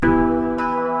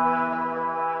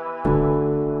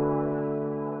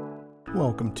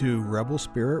Welcome to Rebel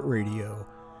Spirit Radio,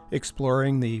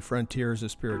 exploring the frontiers of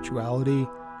spirituality,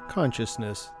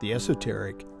 consciousness, the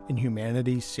esoteric, and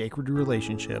humanity's sacred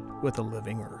relationship with the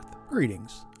living earth.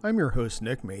 Greetings, I'm your host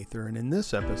Nick Mather, and in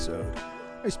this episode,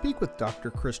 I speak with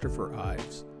Dr. Christopher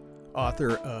Ives,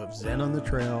 author of Zen on the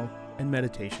Trail and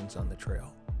Meditations on the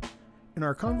Trail. In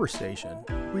our conversation,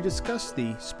 we discuss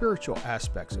the spiritual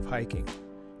aspects of hiking,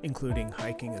 including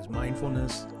hiking as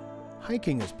mindfulness,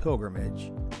 hiking as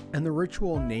pilgrimage, and the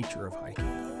ritual nature of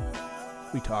hiking.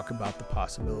 We talk about the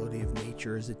possibility of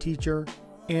nature as a teacher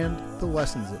and the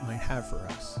lessons it might have for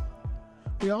us.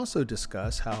 We also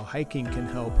discuss how hiking can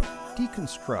help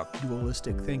deconstruct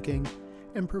dualistic thinking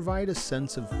and provide a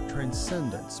sense of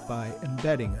transcendence by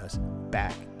embedding us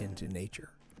back into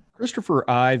nature. Christopher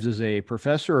Ives is a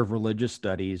professor of religious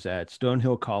studies at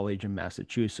Stonehill College in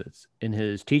Massachusetts. In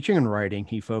his teaching and writing,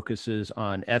 he focuses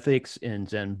on ethics in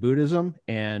Zen Buddhism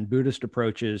and Buddhist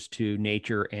approaches to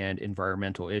nature and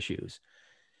environmental issues.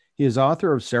 He is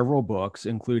author of several books,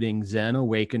 including Zen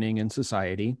Awakening in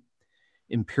Society,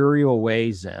 Imperial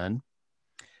Way Zen,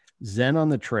 Zen on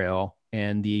the Trail,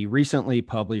 and the recently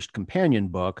published companion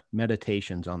book,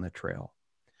 Meditations on the Trail.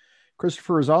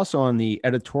 Christopher is also on the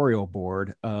editorial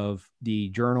board of the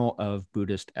Journal of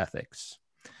Buddhist Ethics.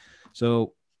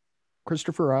 So,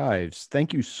 Christopher Ives,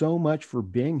 thank you so much for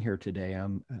being here today.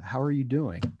 How are you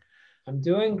doing? I'm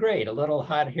doing great. A little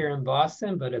hot here in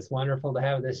Boston, but it's wonderful to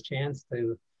have this chance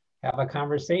to have a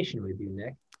conversation with you,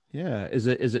 Nick. Yeah. Is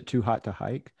it too hot to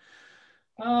hike?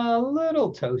 A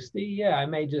little toasty. Yeah, I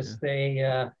may just stay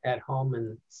at home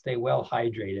and stay well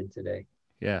hydrated today.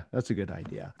 Yeah, that's a good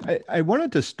idea. I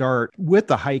wanted to start with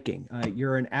the hiking.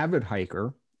 You're an avid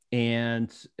hiker,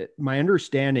 and my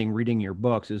understanding reading your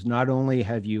books is not only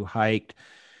have you hiked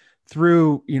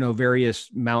through,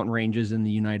 various mountain ranges in the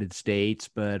United States,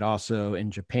 but also in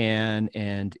Japan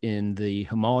and in the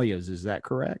Himalayas. Is that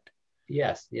correct?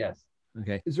 Yes.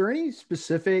 Okay. Is there any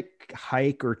specific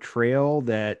hike or trail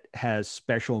that has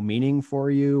special meaning for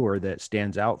you or that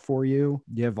stands out for you?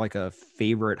 Do you have like a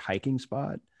favorite hiking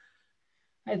spot?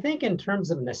 I think in terms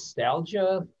of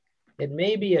nostalgia, it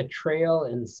may be a trail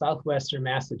in southwestern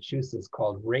Massachusetts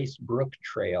called Race Brook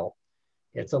Trail.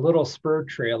 It's a little spur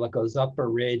trail that goes up a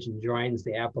ridge and joins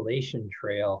the Appalachian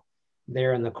Trail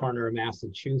there in the corner of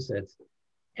Massachusetts.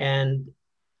 And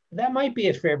that might be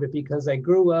a favorite because I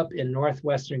grew up in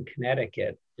northwestern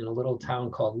Connecticut in a little town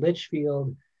called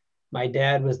Litchfield. My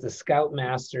dad was the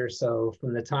scoutmaster, so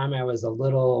from the time I was a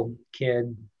little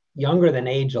kid, younger than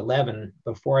age 11,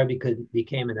 before I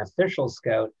became an official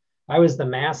scout, I was the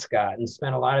mascot and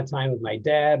spent a lot of time with my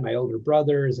dad, my older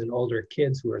brothers, and older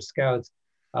kids who were scouts,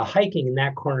 hiking in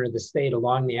that corner of the state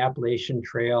along the Appalachian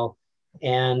Trail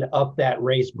and up that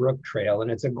Race Brook Trail.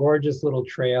 And it's a gorgeous little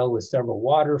trail with several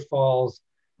waterfalls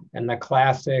and the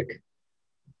classic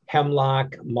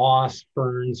hemlock, moss,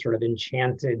 fern, sort of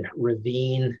enchanted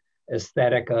ravine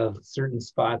aesthetic of certain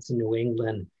spots in New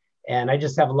England. And I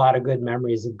just have a lot of good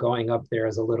memories of going up there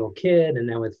as a little kid and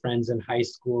then with friends in high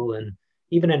school and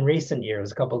even in recent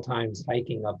years, a couple of times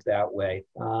hiking up that way.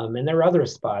 And there are other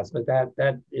spots, but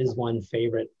that is one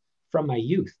favorite from my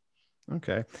youth.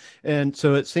 Okay. And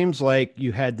so it seems like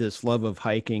you had this love of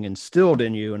hiking instilled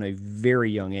in you in a very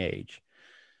young age.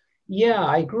 Yeah,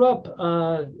 I grew up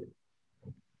on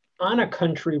a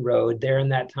country road there in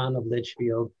that town of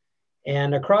Litchfield.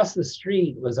 And across the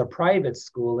street was a private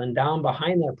school, and down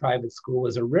behind that private school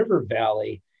was a river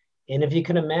valley. And if you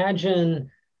can imagine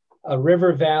a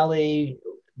river valley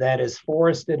that is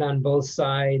forested on both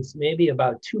sides, maybe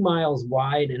about 2 miles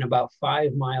wide and about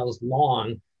 5 miles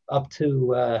long, up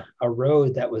to a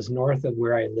road that was north of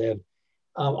where I lived,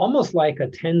 almost like a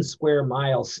 10 square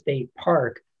mile state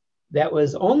park that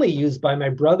was only used by my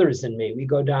brothers and me. We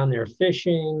go down there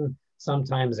fishing,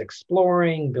 sometimes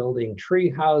exploring, building tree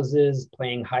houses,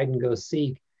 playing hide and go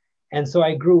seek. And so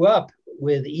I grew up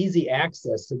with easy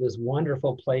access to this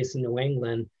wonderful place in New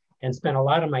England and spent a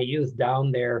lot of my youth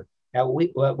down there at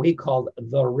what we called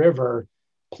the river,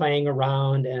 playing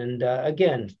around and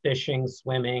again, fishing,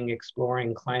 swimming,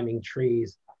 exploring, climbing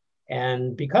trees.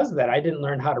 And because of that, I didn't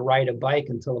learn how to ride a bike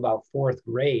until about 4th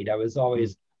grade. I was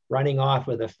always running off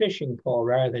with a fishing pole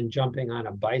rather than jumping on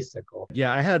a bicycle.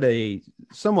 Yeah, I had a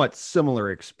somewhat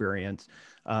similar experience.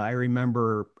 I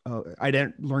remember I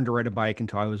didn't learn to ride a bike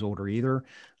until I was older either,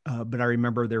 but I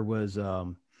remember there was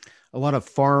a lot of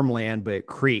farmland, but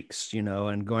creeks,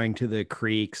 and going to the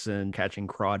creeks and catching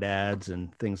crawdads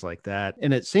and things like that.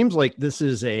 And it seems like this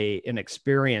is an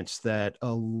experience that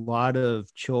a lot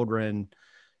of children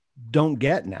don't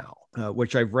get now.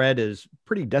 which I've read is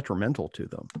pretty detrimental to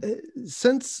them.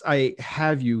 Since I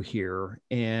have you here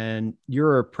and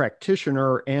you're a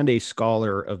practitioner and a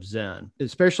scholar of Zen,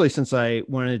 especially since I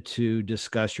wanted to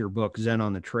discuss your book, Zen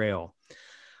on the Trail,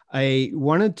 I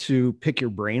wanted to pick your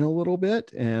brain a little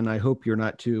bit, and I hope you're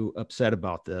not too upset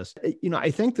about this.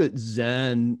 I think that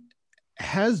Zen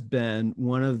has been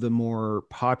one of the more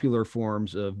popular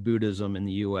forms of Buddhism in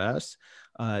the US,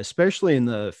 especially in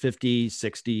the 50s,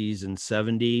 60s, and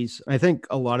 70s. I think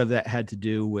a lot of that had to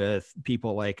do with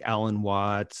people like Alan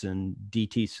Watts and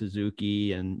D.T.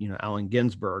 Suzuki and Allen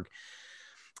Ginsberg.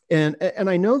 And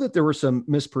I know that there were some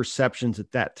misperceptions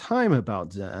at that time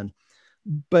about Zen,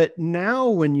 but now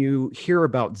when you hear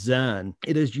about Zen,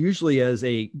 it is usually as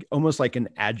almost like an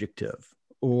adjective,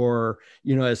 or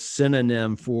a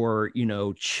synonym for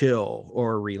chill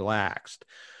or relaxed.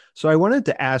 So I wanted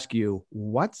to ask you,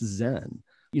 what's Zen?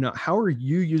 How are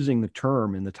you using the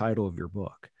term in the title of your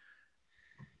book?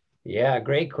 Yeah,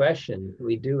 great question.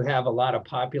 We do have a lot of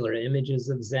popular images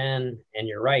of Zen, and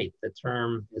you're right, the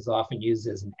term is often used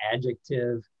as an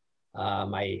adjective.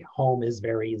 My home is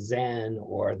very Zen,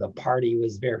 or the party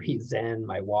was very Zen,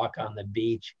 my walk on the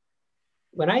beach.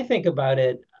 When I think about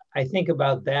it, I think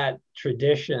about that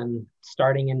tradition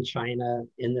starting in China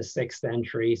in the 6th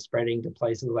century, spreading to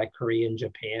places like Korea and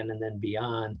Japan and then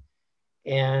beyond.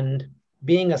 And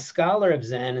being a scholar of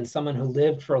Zen and someone who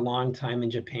lived for a long time in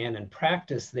Japan and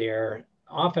practiced there,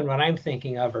 often what I'm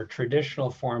thinking of are traditional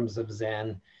forms of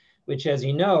Zen, which, as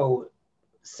you know,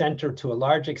 center to a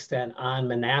large extent on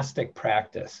monastic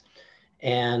practice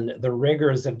and the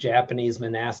rigors of Japanese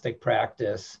monastic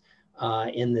practice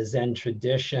in the Zen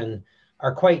tradition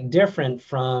are quite different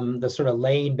from the sort of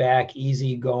laid back,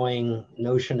 easygoing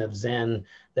notion of Zen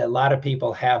that a lot of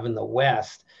people have in the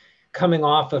West. Coming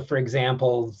off of, for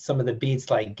example, some of the beats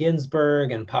like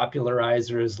Ginsberg and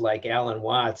popularizers like Alan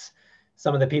Watts,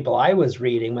 some of the people I was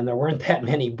reading when there weren't that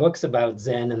many books about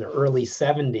Zen in the early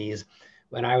 70s,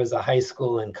 when I was a high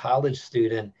school and college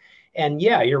student. And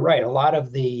yeah, you're right. A lot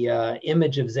of the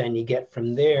image of Zen you get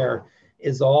from there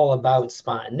is all about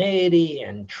spontaneity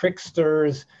and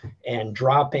tricksters and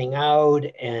dropping out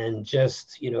and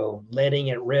just, letting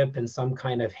it rip in some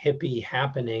kind of hippie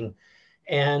happening.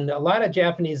 And a lot of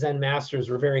Japanese Zen masters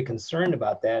were very concerned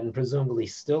about that, and presumably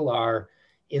still are,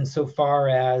 insofar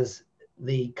as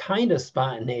the kind of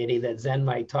spontaneity that Zen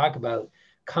might talk about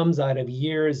comes out of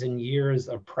years and years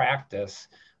of practice,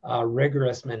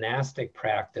 rigorous monastic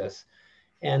practice.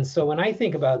 And so when I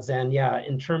think about Zen, yeah,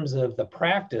 in terms of the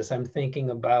practice, I'm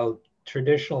thinking about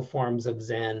traditional forms of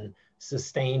Zen,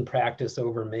 sustained practice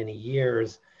over many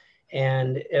years.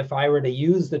 And if I were to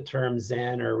use the term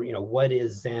Zen, or what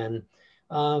is Zen,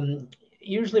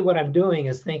 usually what I'm doing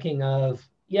is thinking of,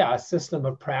 yeah, a system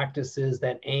of practices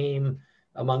that aim,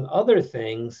 among other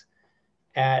things,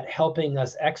 at helping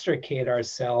us extricate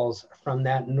ourselves from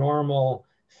that normal,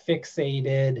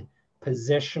 fixated,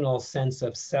 positional sense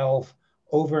of self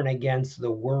over and against the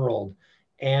world,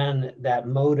 and that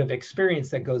mode of experience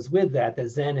that goes with that, that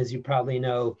Zen, as you probably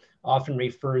know, often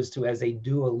refers to as a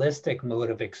dualistic mode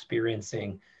of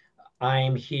experiencing.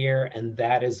 I'm here and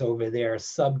that is over there,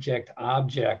 subject,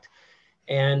 object.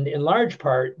 And in large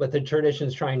part, what the tradition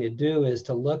is trying to do is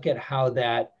to look at how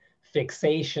that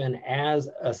fixation as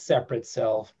a separate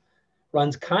self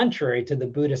runs contrary to the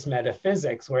Buddhist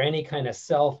metaphysics, where any kind of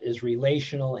self is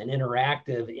relational and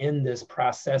interactive in this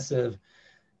processive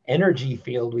energy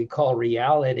field we call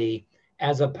reality,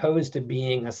 as opposed to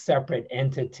being a separate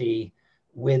entity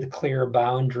with clear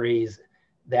boundaries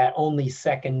that only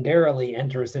secondarily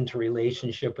enters into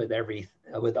relationship with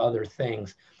other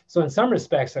things. So in some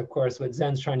respects, of course, what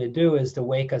Zen's trying to do is to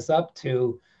wake us up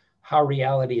to how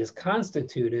reality is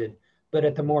constituted, but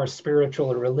at the more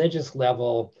spiritual or religious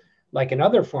level, like in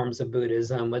other forms of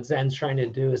Buddhism, what Zen's trying to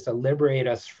do is to liberate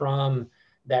us from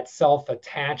that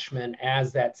self-attachment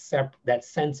as that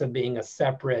sense of being a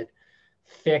separate,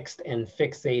 fixed and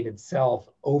fixated self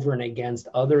over and against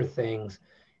other things,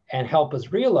 and help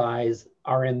us realize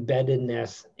our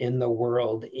embeddedness in the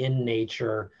world, in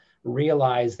nature,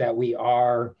 realize that we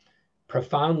are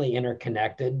profoundly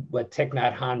interconnected, what Thich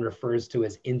Nhat Hanh refers to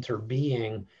as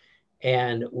interbeing,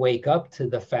 and wake up to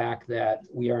the fact that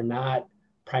we are not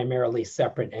primarily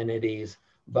separate entities,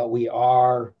 but we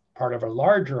are part of a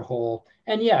larger whole.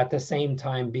 And yeah, at the same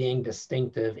time, being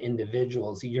distinctive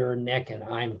individuals. You're Nick and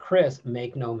I'm Chris,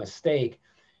 make no mistake.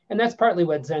 And that's partly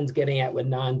what Zen's getting at with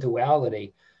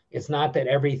non-duality. It's not that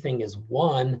everything is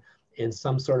one in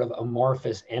some sort of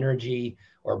amorphous energy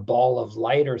or ball of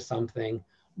light or something,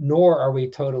 nor are we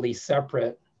totally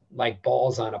separate like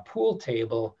balls on a pool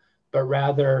table, but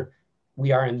rather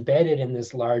we are embedded in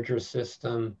this larger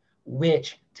system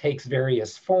which takes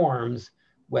various forms,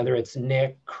 whether it's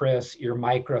Nick, Chris, your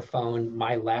microphone,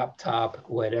 my laptop,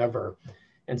 whatever.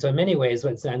 And so in many ways,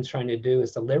 what Zen's trying to do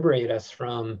is to liberate us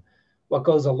from what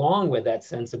goes along with that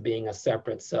sense of being a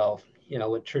separate self. You know,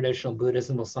 what traditional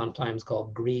Buddhism will sometimes call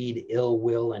greed, ill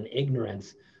will, and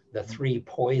ignorance, the three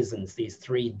poisons, these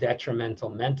three detrimental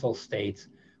mental states,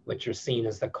 which are seen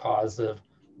as the cause of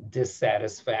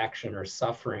dissatisfaction or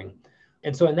suffering.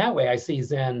 And so in that way, I see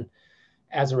Zen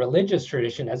as a religious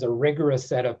tradition, as a rigorous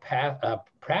set of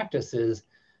practices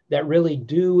that really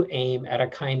do aim at a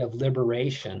kind of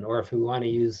liberation, or if we want to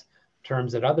use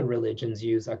terms that other religions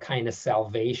use, a kind of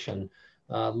salvation,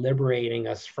 liberating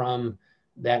us from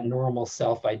that normal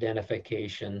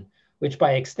self-identification, which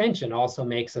by extension also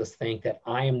makes us think that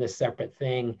I am the separate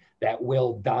thing that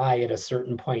will die at a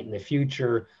certain point in the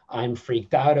future. I'm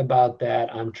freaked out about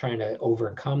that. I'm trying to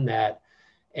overcome that.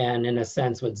 And in a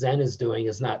sense, what Zen is doing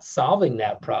is not solving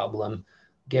that problem,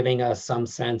 giving us some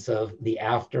sense of the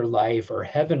afterlife or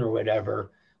heaven or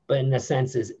whatever, but in a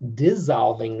sense is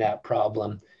dissolving that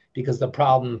problem because the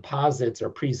problem posits or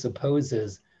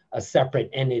presupposes a separate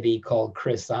entity called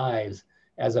Chris Ives,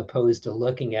 as opposed to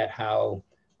looking at how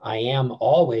I am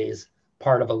always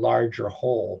part of a larger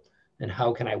whole. And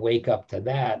how can I wake up to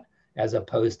that as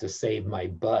opposed to save my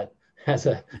butt as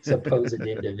a supposed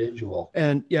individual?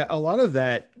 And yeah, a lot of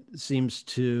that seems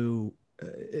to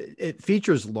it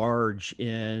features large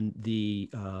in the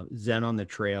Zen on the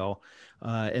Trail,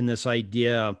 and this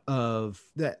idea of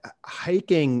that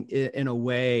hiking in a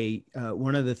way.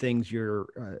 One of the things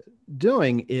you're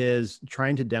doing is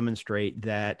trying to demonstrate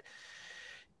that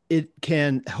it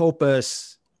can help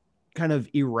us kind of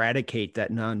eradicate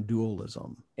that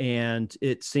non-dualism. And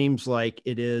it seems like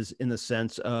it is in the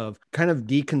sense of kind of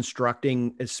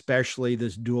deconstructing, especially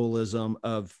this dualism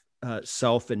of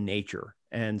self and nature,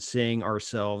 and seeing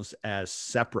ourselves as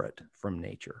separate from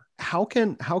nature. How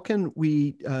can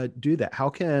we do that? How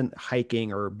can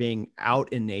hiking or being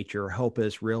out in nature help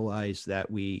us realize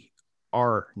that we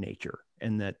are nature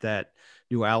and that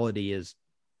duality is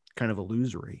kind of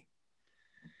illusory?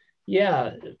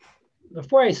 Yeah,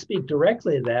 before I speak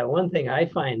directly to that, one thing I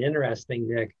find interesting,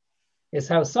 Nick, is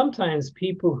how sometimes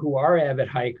people who are avid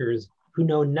hikers who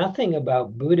know nothing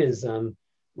about Buddhism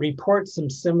report some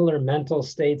similar mental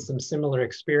states, some similar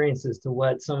experiences to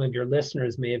what some of your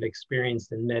listeners may have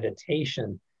experienced in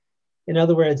meditation. In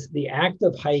other words, the act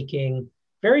of hiking,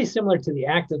 very similar to the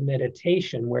act of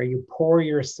meditation, where you pour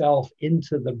yourself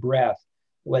into the breath,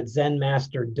 what Zen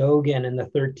master Dogen in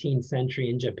the 13th century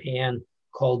in Japan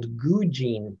called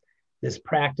gujin, this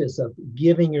practice of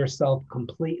giving yourself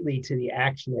completely to the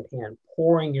action at hand,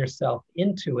 pouring yourself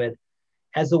into it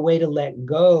as a way to let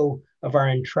go of our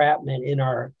entrapment in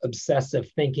our obsessive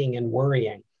thinking and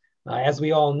worrying. As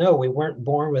we all know, we weren't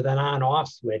born with an on-off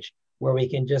switch where we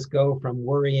can just go from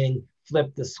worrying,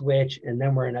 flip the switch, and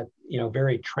then we're in a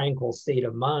very tranquil state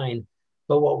of mind.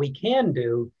 But what we can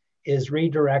do is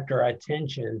redirect our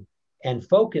attention and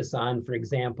focus on, for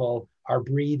example, our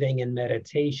breathing and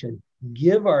meditation,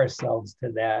 give ourselves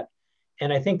to that.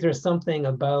 And I think there's something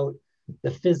about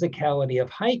the physicality of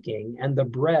hiking and the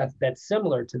breath that's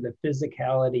similar to the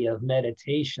physicality of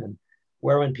meditation,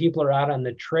 where when people are out on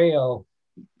the trail,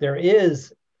 there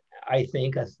is, I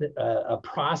think, a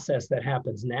process that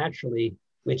happens naturally,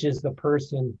 which is the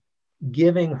person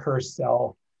giving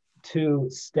herself to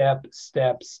step,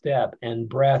 step, step, and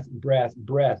breath, breath,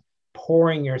 breath,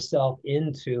 pouring yourself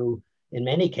into, in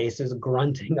many cases,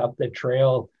 grunting up the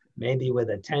trail, maybe with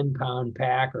a 10-pound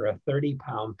pack or a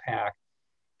 30-pound pack.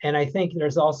 And I think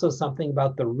there's also something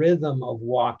about the rhythm of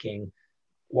walking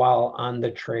while on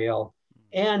the trail.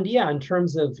 And yeah, in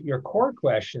terms of your core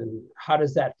question, how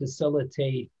does that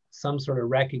facilitate some sort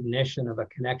of recognition of a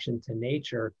connection to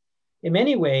nature? In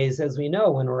many ways, as we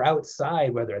know, when we're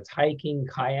outside, whether it's hiking,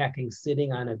 kayaking,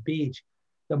 sitting on a beach,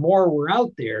 the more we're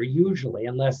out there, usually,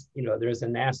 unless there's a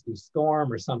nasty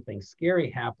storm or something scary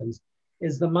happens,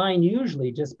 is the mind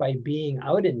usually just by being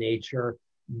out in nature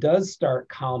does start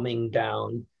calming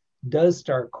down, does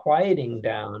start quieting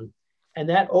down. And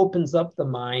that opens up the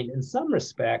mind in some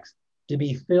respects to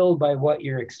be filled by what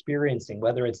you're experiencing,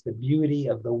 whether it's the beauty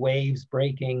of the waves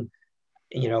breaking,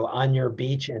 on your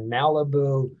beach in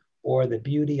Malibu, or the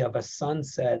beauty of a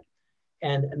sunset.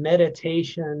 And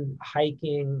meditation,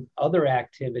 hiking, other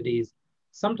activities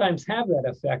sometimes have that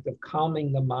effect of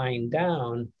calming the mind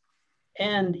down.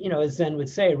 And, as Zen would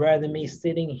say, rather than me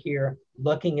sitting here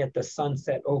looking at the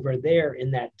sunset over there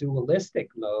in that dualistic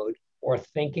mode, or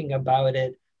thinking about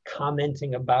it,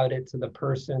 commenting about it to the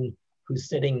person who's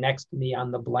sitting next to me on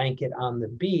the blanket on the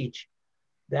beach,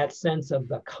 that sense of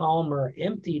the calmer,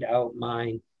 emptied out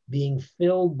mind being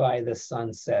filled by the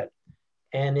sunset.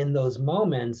 And in those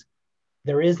moments,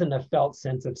 there isn't a felt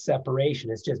sense of separation.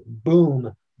 It's just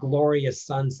boom, glorious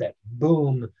sunset,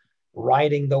 boom,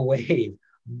 riding the wave,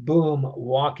 boom,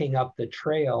 walking up the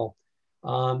trail.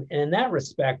 And in that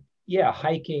respect, yeah,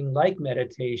 hiking, like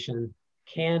meditation,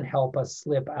 can help us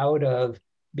slip out of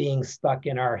being stuck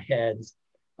in our heads.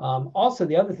 Also,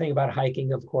 the other thing about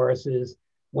hiking, of course, is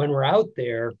when we're out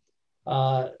there,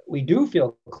 we do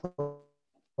feel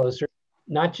closer,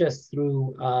 not just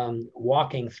through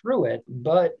walking through it,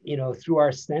 but through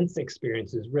our sense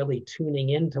experiences, really tuning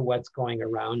into what's going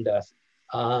around us.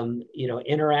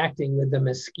 Interacting with the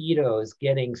mosquitoes,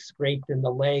 getting scraped in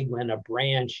the leg when a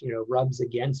branch rubs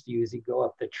against you as you go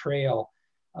up the trail,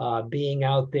 being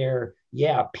out there,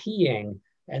 yeah, peeing,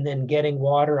 and then getting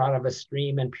water out of a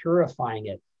stream and purifying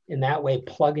it. In that way,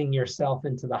 plugging yourself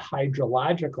into the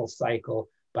hydrological cycle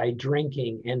by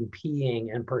drinking and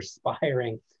peeing and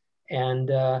perspiring.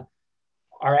 And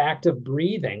our act of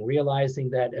breathing, realizing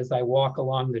that as I walk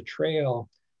along the trail,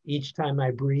 each time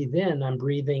I breathe in, I'm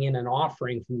breathing in an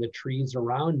offering from the trees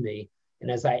around me.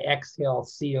 And as I exhale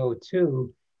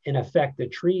CO2, in effect, the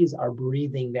trees are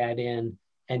breathing that in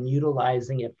and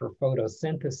utilizing it for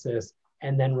photosynthesis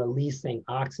and then releasing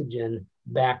oxygen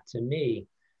back to me.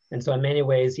 And so in many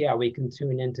ways, yeah, we can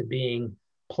tune into being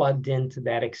plugged into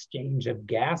that exchange of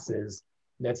gases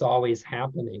that's always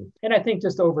happening. And I think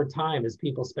just over time, as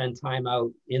people spend time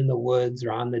out in the woods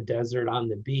or on the desert, on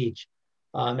the beach,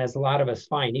 as a lot of us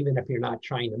find, even if you're not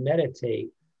trying to meditate,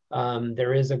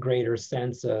 there is a greater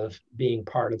sense of being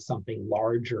part of something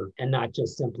larger and not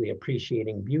just simply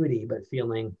appreciating beauty, but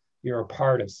feeling you're a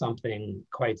part of something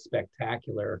quite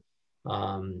spectacular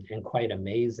and quite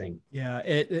amazing. Yeah,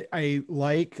 I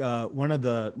like one of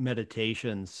the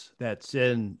meditations that's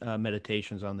in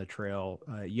Meditations on the Trail.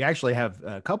 You actually have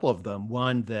a couple of them.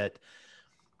 One that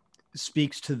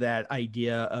speaks to that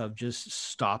idea of just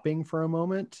stopping for a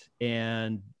moment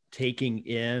and taking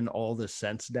in all the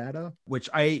sense data, which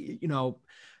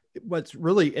what's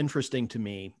really interesting to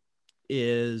me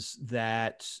is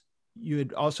that you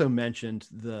had also mentioned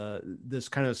this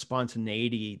kind of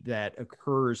spontaneity that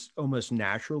occurs almost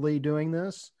naturally doing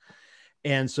this.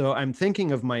 And so I'm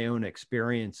thinking of my own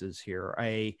experiences here.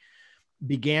 I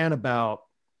began about,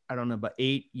 I don't know, about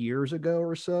 8 years ago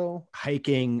or so,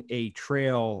 hiking a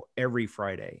trail every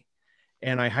Friday.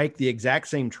 And I hiked the exact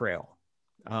same trail,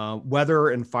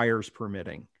 weather and fires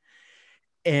permitting.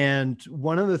 And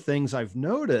one of the things I've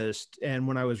noticed, and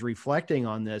when I was reflecting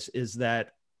on this, is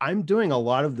that I'm doing a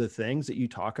lot of the things that you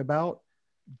talk about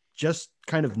just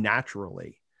kind of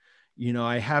naturally.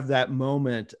 I have that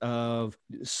moment of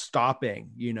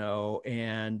stopping,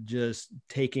 and just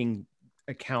taking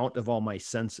account of all my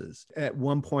senses. At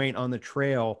one point on the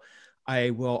trail, I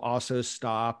will also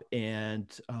stop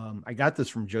and I got this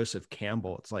from Joseph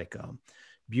Campbell. It's like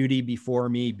beauty before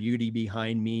me, beauty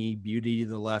behind me, beauty to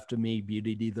the left of me,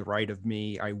 beauty to the right of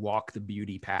me. I walk the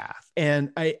beauty path.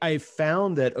 And I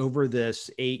found that over this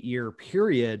 8-year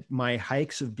period, my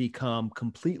hikes have become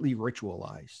completely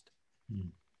ritualized.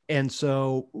 Mm. And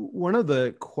so one of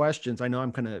the questions, I know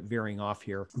I'm kind of veering off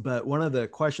here, but one of the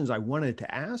questions I wanted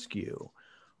to ask you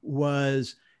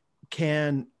was,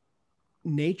 can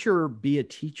nature be a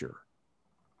teacher?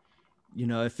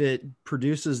 If it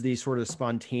produces these sort of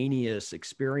spontaneous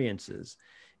experiences,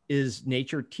 is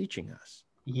nature teaching us?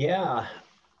 Yeah,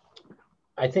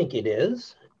 I think it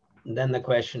is. And then the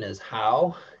question is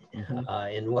how,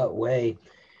 in what way?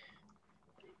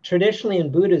 Traditionally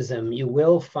in Buddhism, you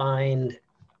will find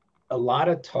a lot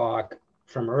of talk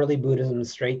from early Buddhism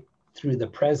straight through the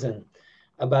present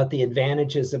about the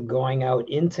advantages of going out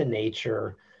into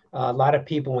nature. A lot of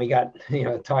people, when we got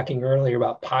talking earlier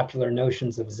about popular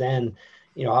notions of Zen,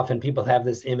 often people have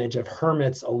this image of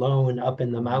hermits alone up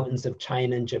in the mountains of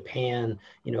China and Japan,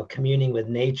 communing with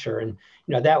nature. And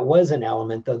that was an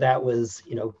element, though that was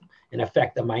in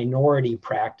effect a minority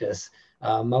practice.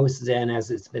 Most Zen,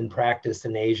 as it's been practiced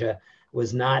in Asia,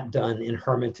 was not done in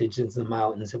hermitages in the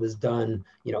mountains. It was done,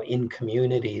 in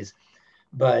communities.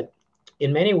 But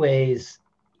in many ways,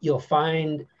 you'll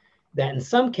find that in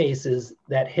some cases,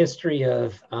 that history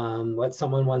of what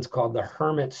someone once called the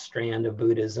hermit strand of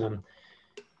Buddhism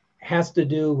has to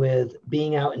do with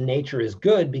being out in nature is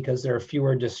good because there are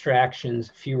fewer distractions,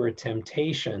 fewer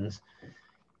temptations.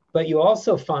 But you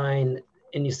also find,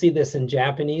 and you see this in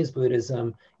Japanese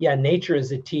Buddhism, yeah, nature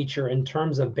is a teacher in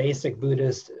terms of basic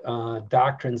Buddhist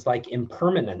doctrines like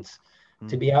impermanence.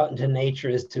 To be out into nature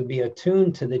is to be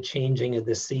attuned to the changing of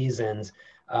the seasons,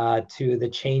 to the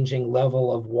changing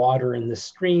level of water in the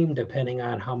stream, depending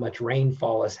on how much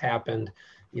rainfall has happened,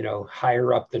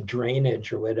 higher up the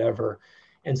drainage or whatever.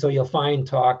 And so you'll find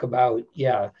talk about,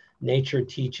 yeah, nature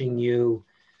teaching you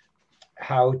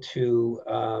how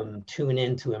to tune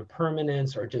into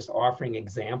impermanence, or just offering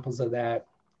examples of that.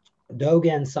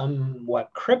 Dogen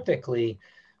somewhat cryptically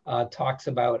talks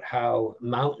about how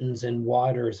mountains and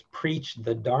waters preach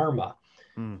the Dharma.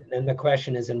 Mm. And then the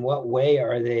question is, in what way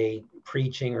are they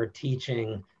preaching or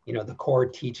teaching, the core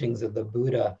teachings of the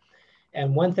Buddha?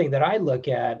 And one thing that I look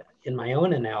at in my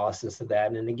own analysis of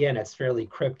that, and again, it's fairly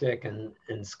cryptic,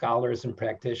 and scholars and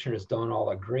practitioners don't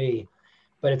all agree,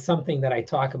 but it's something that I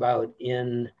talk about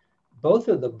in both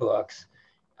of the books.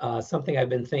 Something I've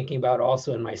been thinking about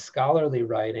also in my scholarly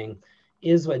writing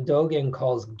is what Dogen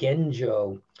calls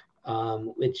Genjo,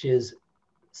 which is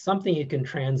something you can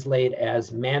translate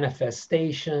as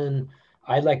manifestation.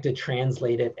 I like to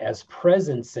translate it as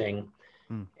presencing.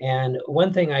 Mm. And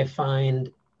one thing I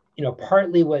find,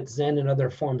 partly what Zen and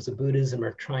other forms of Buddhism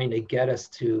are trying to get us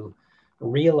to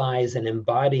realize and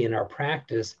embody in our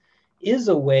practice is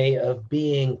a way of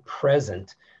being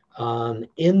present,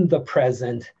 in the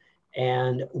present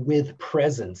and with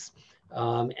presence.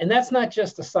 And that's not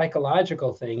just a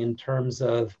psychological thing in terms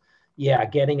of, yeah,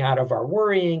 getting out of our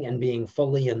worrying and being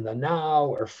fully in the now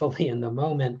or fully in the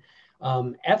moment.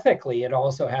 Ethically, it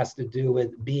also has to do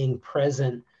with being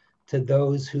present to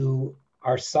those who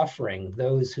are suffering,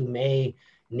 those who may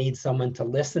need someone to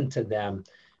listen to them.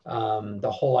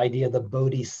 The whole idea of the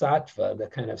bodhisattva, the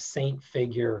kind of saint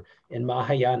figure in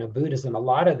Mahayana Buddhism, a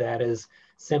lot of that is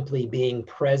simply being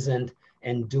present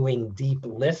and doing deep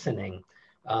listening.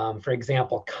 For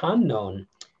example, Kannon,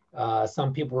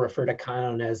 some people refer to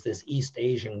Kannon as this East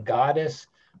Asian goddess,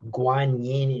 Guan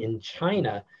Yin in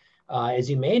China. As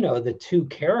you may know, the two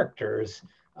characters,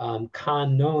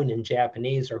 Kannon in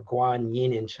Japanese or Guan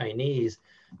Yin in Chinese,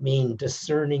 mean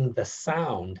discerning the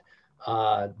sound,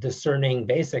 discerning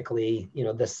basically,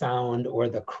 the sound or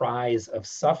the cries of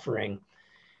suffering.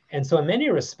 And so in many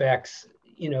respects,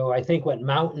 I think what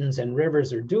mountains and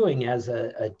rivers are doing as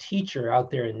a teacher out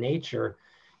there in nature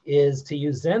is, to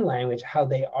use Zen language, how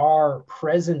they are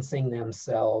presencing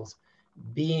themselves,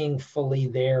 being fully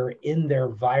there in their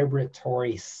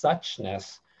vibratory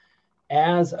suchness,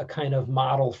 as a kind of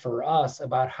model for us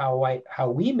about how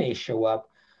we may show up,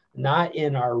 not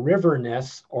in our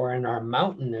riverness or in our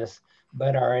mountainness,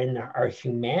 but in our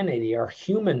humanity, our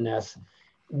humanness,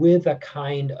 with a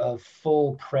kind of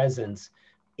full presence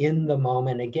in the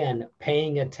moment. Again,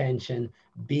 paying attention,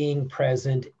 being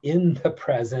present in the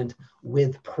present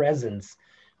with presence.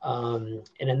 And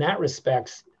in that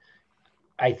respects,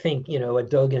 I think, what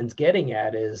Dogen's getting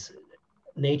at is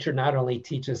nature not only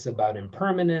teaches about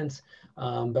impermanence,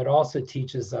 but also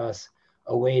teaches us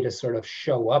a way to sort of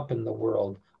show up in the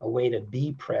world, a way to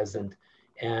be present.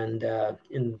 And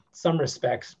in some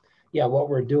respects, yeah, what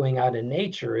we're doing out in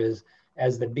nature is,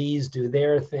 as the bees do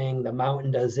their thing, the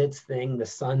mountain does its thing, the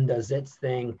sun does its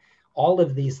thing. All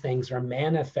of these things are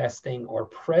manifesting or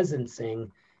presencing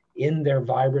in their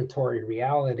vibratory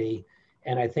reality.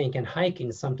 And I think in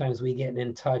hiking, sometimes we get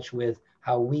in touch with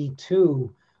how we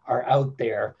too are out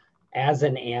there as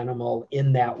an animal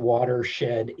in that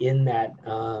watershed, in that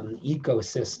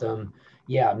ecosystem,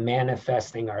 yeah,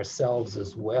 manifesting ourselves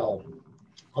as well.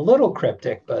 A little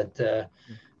cryptic, but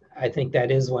I think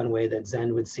that is one way that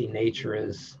Zen would see nature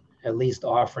as at least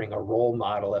offering a role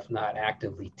model, if not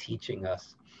actively teaching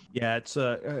us. Yeah, it's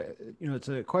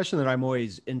a question that I'm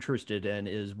always interested in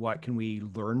is what can we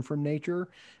learn from nature?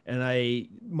 And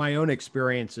my own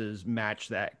experiences match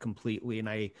that completely. And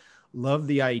I love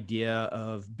the idea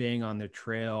of being on the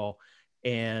trail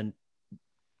and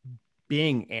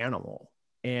being animal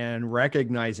and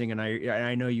recognizing, and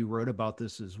I know you wrote about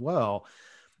this as well,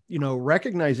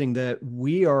 recognizing that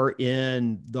we are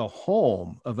in the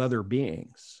home of other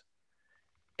beings.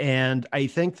 And I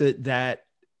think that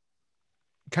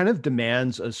kind of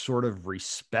demands a sort of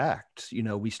respect.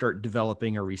 We start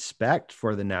developing a respect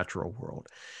for the natural world.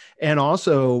 And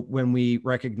also when we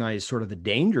recognize sort of the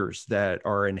dangers that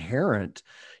are inherent,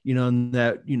 and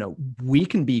that, we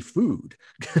can be food,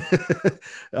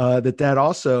 that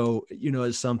also,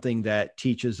 is something that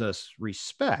teaches us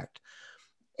respect.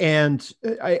 And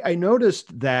I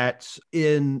noticed that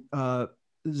in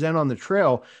Zen on the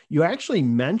Trail, you actually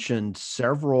mentioned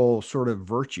several sort of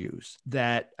virtues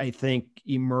that I think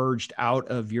emerged out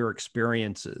of your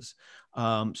experiences.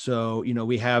 So,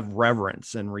 we have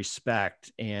reverence and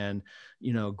respect and,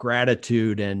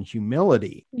 gratitude and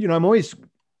humility. I'm always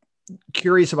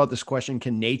curious about this question: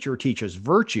 can nature teach us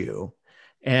virtue?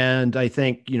 And I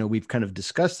think, we've kind of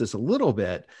discussed this a little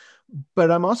bit,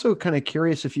 but I'm also kind of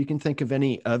curious if you can think of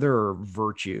any other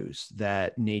virtues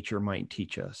that nature might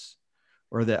teach us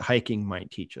or that hiking might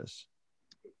teach us.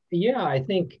 Yeah, I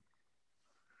think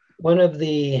one of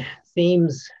the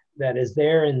themes that is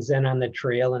there in Zen on the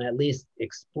Trail, and at least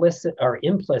explicit or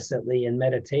implicitly in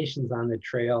meditations on the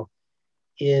trail,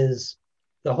 is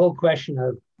the whole question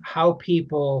of how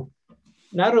people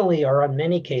not only are in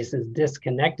many cases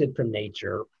disconnected from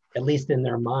nature, at least in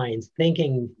their minds,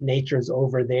 thinking nature's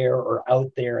over there or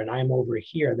out there and I'm over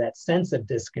here, that sense of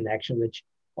disconnection, which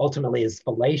ultimately is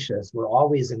fallacious. We're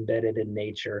always embedded in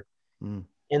nature. Mm.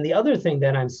 And the other thing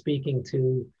that I'm speaking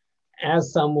to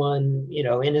as someone,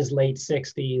 in his late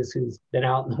 60s who's been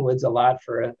out in the woods a lot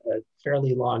for a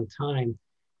fairly long time,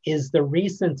 is the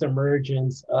recent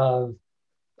emergence of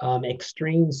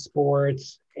extreme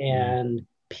sports and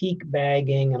peak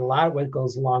bagging, and a lot of what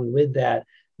goes along with that.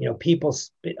 People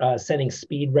setting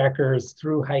speed records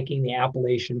through hiking the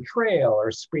Appalachian Trail,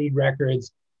 or speed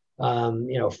records,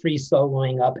 free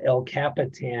soloing up El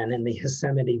Capitan in the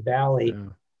Yosemite Valley.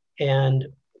 Yeah. And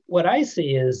what I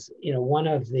see is, one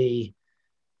of the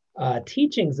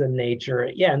teachings of nature,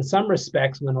 yeah, in some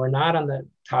respects, when we're not on the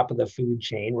top of the food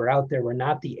chain, we're out there, we're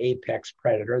not the apex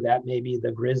predator. That may be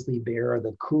the grizzly bear or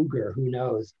the cougar, who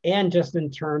knows? And just in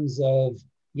terms of,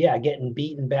 yeah, getting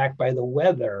beaten back by the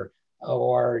weather,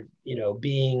 or,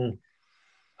 being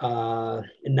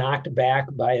knocked back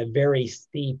by a very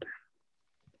steep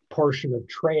portion of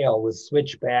trail with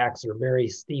switchbacks or very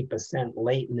steep ascent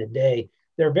late in the day.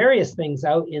 There are various things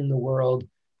out in the world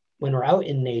when we're out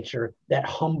in nature that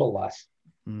humble us.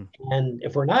 Mm. And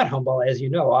if we're not humble, as you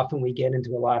know, often we get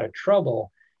into a lot of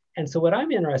trouble. And so what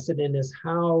I'm interested in is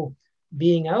how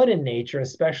being out in nature,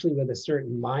 especially with a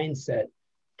certain mindset,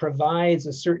 provides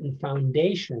a certain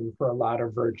foundation for a lot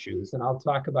of virtues. And I'll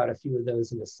talk about a few of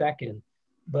those in a second,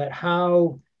 but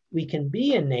how we can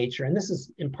be in nature. And this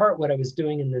is in part what I was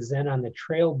doing in the Zen on the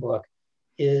Trail book,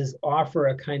 is offer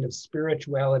a kind of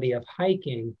spirituality of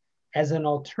hiking as an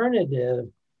alternative,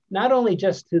 not only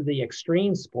just to the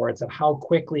extreme sports of how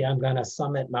quickly I'm going to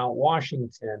summit Mount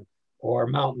Washington or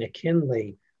Mount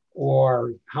McKinley,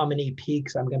 or how many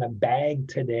peaks I'm going to bag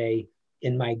today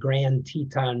in my Grand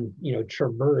Teton,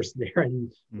 traverse there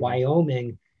in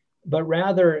Wyoming, but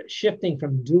rather shifting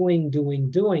from doing,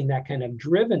 that kind of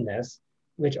drivenness,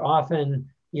 which often,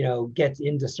 gets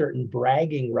into certain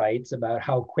bragging rights about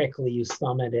how quickly you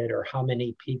summited or how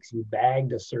many peaks you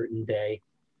bagged a certain day.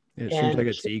 It seems And like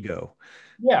it's ego.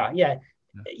 yeah.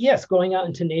 Yes, going out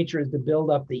into nature is to build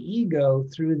up the ego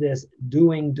through this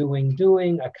doing,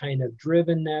 a kind of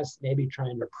drivenness, maybe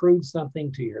trying to prove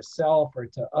something to yourself or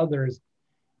to others,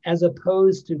 as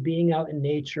opposed to being out in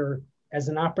nature as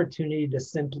an opportunity to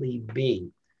simply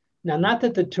be. Now, not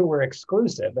that the two are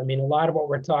exclusive. I mean, a lot of what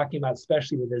we're talking about,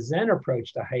 especially with the Zen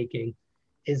approach to hiking,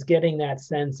 is getting that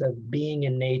sense of being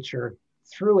in nature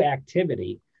through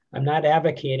activity. I'm not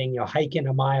advocating hike in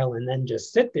a mile and then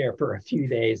just sit there for a few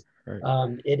days.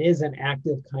 Right. It is an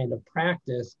active kind of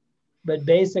practice, but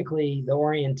basically the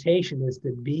orientation is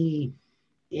to be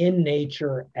in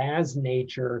nature as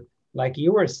nature, like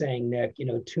you were saying, Nick,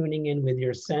 tuning in with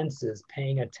your senses,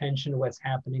 paying attention to what's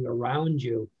happening around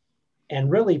you,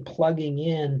 and really plugging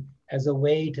in as a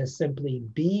way to simply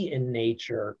be in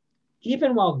nature,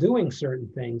 even while doing certain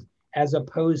things, as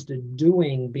opposed to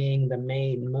doing being the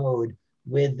main mode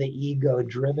with the ego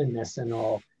drivenness and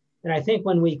all. And I think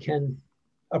when we can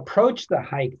approach the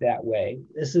hike that way,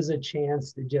 this is a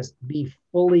chance to just be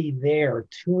fully there,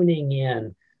 tuning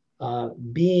in,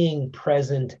 being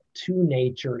present to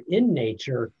nature, in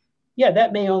nature. Yeah,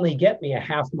 that may only get me a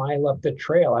half mile up the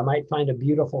trail. I might find a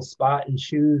beautiful spot and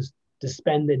choose to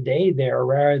spend the day there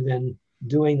rather than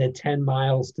doing the 10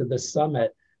 miles to the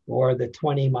summit or the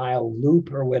 20-mile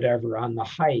loop or whatever on the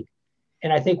hike.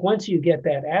 And I think once you get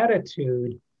that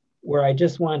attitude where I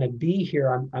just want to be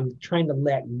here, I'm trying to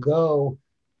let go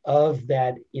of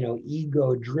that,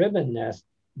 ego drivenness,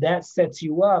 that sets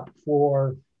you up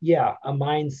for, yeah, a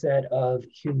mindset of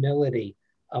humility,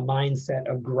 a mindset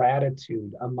of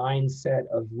gratitude, a mindset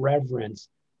of reverence,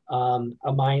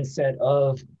 a mindset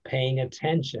of paying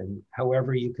attention,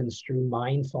 however you construe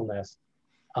mindfulness,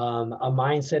 a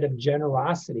mindset of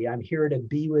generosity. I'm here to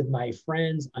be with my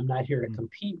friends. I'm not here to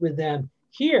compete with them.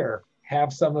 Here,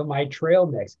 have some of my trail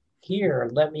mix. Here,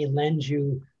 let me lend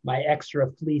you my extra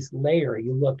fleece layer.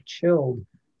 You look chilled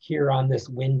here on this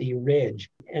windy ridge.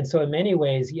 And so in many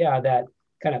ways, yeah, that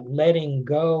kind of letting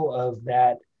go of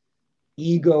that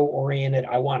ego oriented,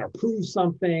 I want to prove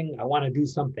something, I want to do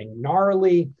something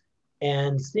gnarly,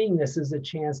 and seeing this as a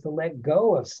chance to let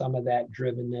go of some of that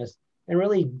drivenness and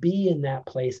really be in that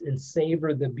place and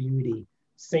savor the beauty,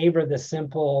 savor the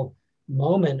simple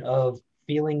moment of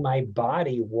feeling my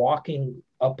body walking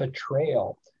up a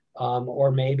trail.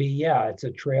 Or maybe, yeah, it's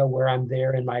a trail where I'm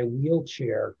there in my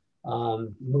wheelchair,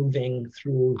 moving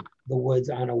through the woods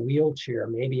on a wheelchair,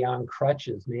 maybe on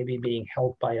crutches, maybe being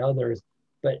helped by others.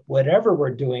 But whatever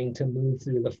we're doing to move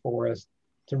through the forest,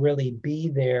 to really be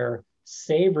there,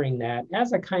 savoring that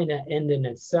as a kind of end in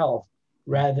itself,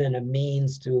 rather than a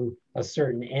means to a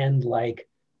certain end, like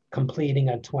completing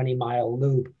a 20-mile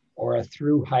loop or a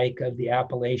through hike of the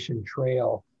Appalachian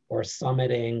Trail or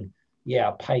summiting,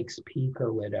 Pikes Peak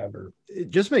or whatever. It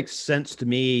just makes sense to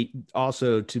me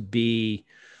also to be,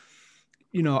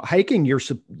 hiking,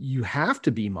 you have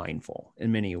to be mindful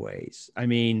in many ways. I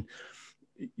mean,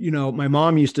 my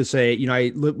mom used to say,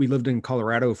 we lived in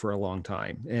Colorado for a long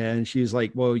time, and she's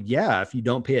like, well, yeah, if you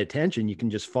don't pay attention, you can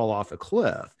just fall off a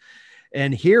cliff.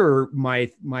 And here, my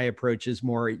approach is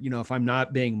more, if I'm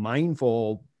not being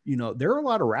mindful, there are a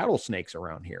lot of rattlesnakes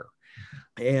around here.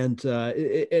 And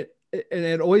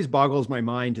it always boggles my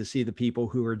mind to see the people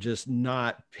who are just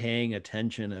not paying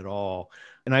attention at all.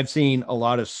 And I've seen a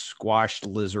lot of squashed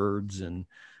lizards and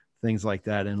things like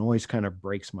that, and always kind of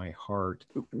breaks my heart.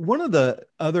 One of the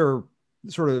other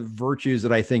sort of virtues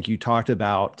that I think you talked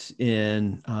about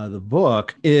in the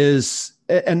book is,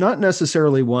 and not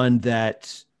necessarily one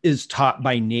that is taught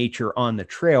by nature on the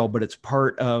trail, but it's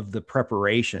part of the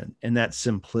preparation, and that's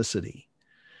simplicity.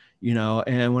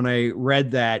 And when I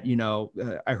read that,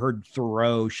 I heard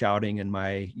Thoreau shouting in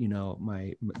my,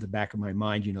 the back of my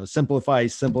mind, simplify,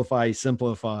 simplify,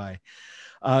 simplify.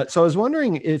 So I was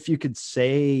wondering if you could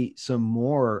say some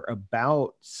more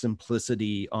about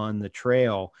simplicity on the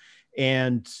trail,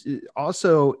 and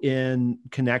also in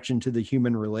connection to the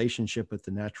human relationship with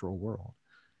the natural world.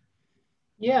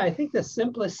 Yeah, I think the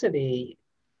simplicity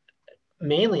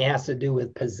mainly has to do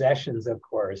with possessions, of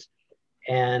course.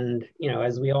 And,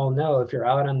 as we all know, if you're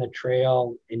out on the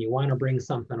trail and you want to bring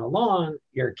something along,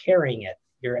 you're carrying it,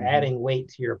 you're adding weight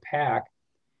to your pack.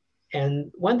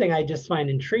 And one thing I just find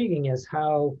intriguing is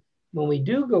how when we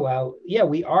do go out,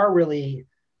 we are really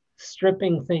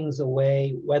stripping things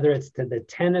away, whether it's to the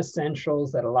 10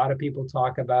 essentials that a lot of people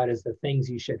talk about as the things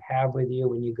you should have with you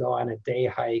when you go on a day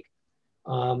hike,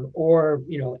 or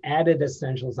added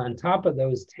essentials on top of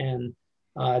those 10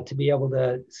 to be able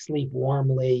to sleep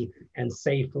warmly and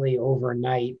safely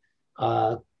overnight,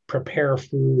 prepare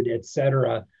food,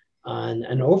 etc., on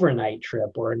an overnight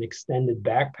trip or an extended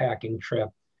backpacking trip.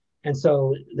 And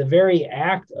so the very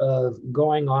act of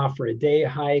going off for a day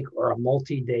hike or a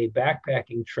multi-day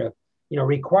backpacking trip,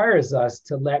 requires us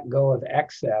to let go of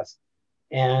excess.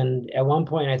 And at one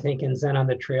point, I think in Zen on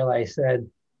the Trail, I said,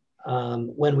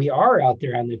 when we are out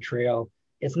there on the trail,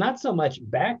 it's not so much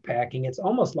backpacking, it's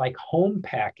almost like home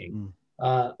packing.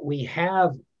 We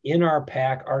have in our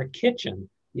pack our kitchen,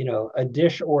 a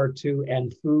dish or two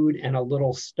and food and a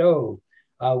little stove.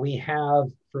 We have,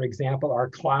 for example, our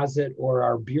closet or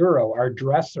our bureau, our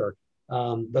dresser,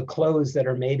 the clothes that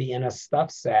are maybe in a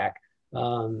stuff sack,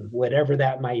 whatever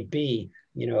that might be,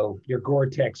 your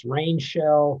Gore-Tex rain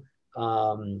shell,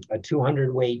 a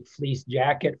 200 weight fleece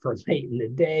jacket for late in the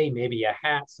day, maybe a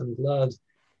hat, some gloves.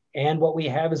 And what we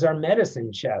have is our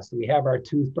medicine chest. We have our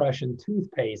toothbrush and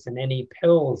toothpaste and any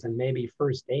pills and maybe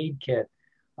first aid kit.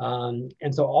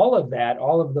 And so all of that,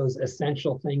 all of those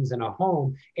essential things in a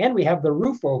home, and we have the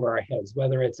roof over our heads,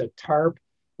 whether it's a tarp,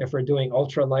 if we're doing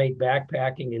ultralight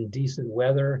backpacking in decent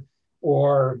weather,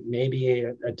 or maybe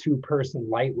a two-person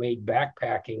lightweight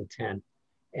backpacking tent.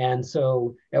 And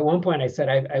so at one point I said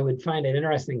I would find it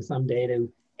interesting someday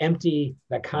to empty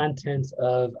the contents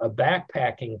of a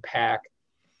backpacking pack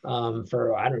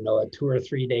for, I don't know, a 2 or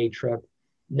 3 day trip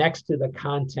next to the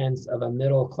contents of a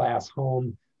middle-class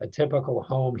home, a typical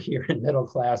home here in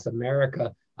middle-class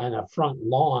America on a front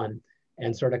lawn,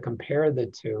 and sort of compare the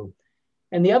two.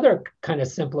 And the other kind of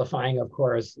simplifying, of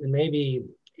course, and maybe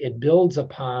it builds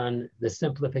upon the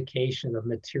simplification of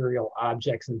material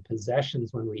objects and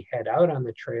possessions when we head out on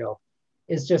the trail,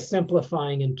 is just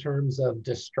simplifying in terms of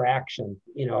distraction.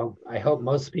 I hope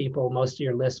most people, most of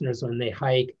your listeners, when they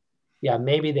hike,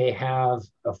 maybe they have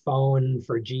a phone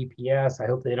for GPS. I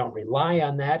hope they don't rely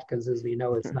on that, because as we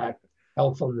know, it's not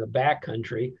helpful in the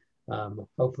backcountry.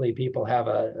 Hopefully people have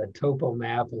a topo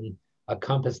map and a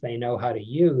compass they know how to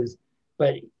use.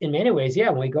 But in many ways,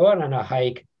 when we go out on a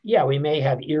hike, we may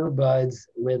have earbuds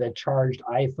with a charged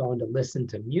iPhone to listen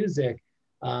to music,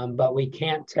 but we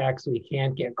can't text, we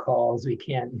can't get calls, we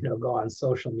can't go on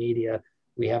social media,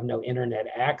 we have no internet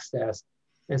access.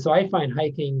 And so I find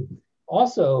hiking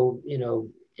also,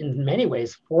 in many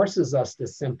ways forces us to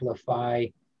simplify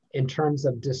in terms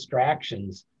of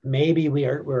distractions. Maybe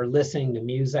we're listening to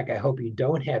music. I hope you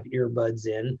don't have earbuds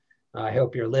in. I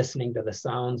hope you're listening to the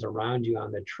sounds around you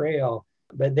on the trail.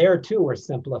 But there too, we're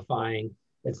simplifying.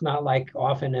 It's not like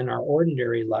often in our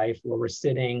ordinary life where we're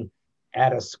sitting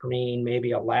at a screen,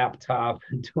 maybe a laptop,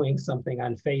 doing something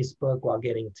on Facebook while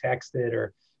getting texted,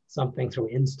 or something through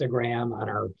Instagram on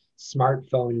our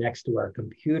smartphone next to our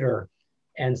computer.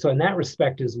 And so, in that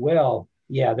respect as well,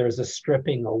 yeah, there's a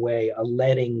stripping away, a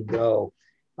letting go.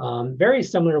 Very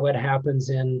similar to what happens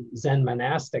in Zen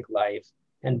monastic life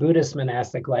and Buddhist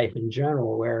monastic life in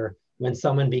general, where when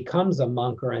someone becomes a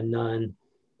monk or a nun,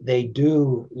 they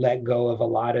do let go of a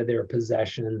lot of their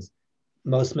possessions.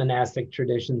 Most monastic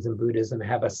traditions in Buddhism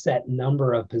have a set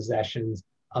number of possessions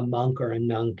a monk or a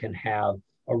nun can have: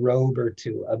 a robe or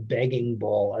two, a begging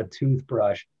bowl, a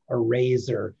toothbrush, a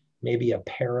razor, maybe a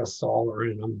parasol or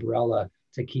an umbrella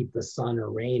to keep the sun or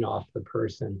rain off the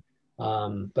person.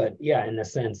 But yeah, in a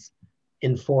sense,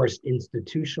 enforced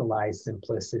institutionalized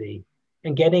simplicity.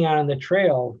 And getting out on the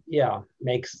trail, yeah,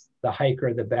 makes the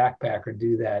hiker, the backpacker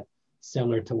do that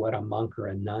similar to what a monk or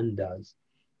a nun does.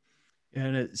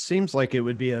 And it seems like it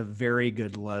would be a very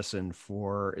good lesson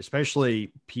for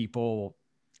especially people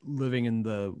living in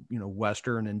the,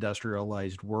 Western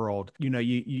industrialized world.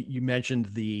 You mentioned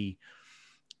the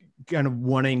kind of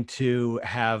wanting to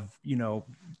have,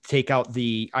 take out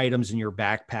the items in your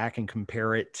backpack and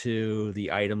compare it to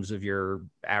the items of your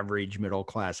average middle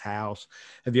class house.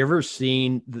 Have you ever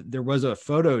seen, there was a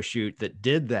photo shoot that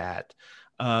did that,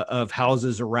 of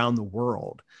houses around the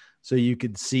world. So you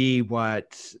could see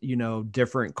what,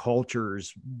 different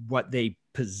cultures, what they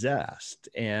possessed.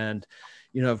 And,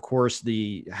 of course,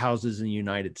 the houses in the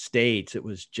United States, it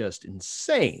was just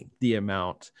insane the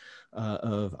amount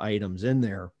of items in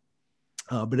there.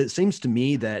 But it seems to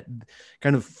me that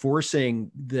kind of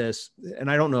forcing this, and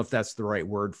I don't know if that's the right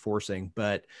word, forcing,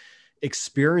 but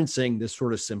experiencing this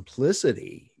sort of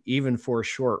simplicity, even for a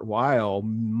short while,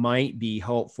 might be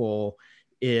helpful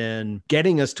in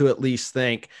getting us to at least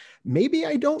think, maybe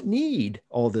I don't need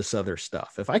all this other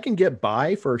stuff. If I can get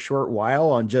by for a short while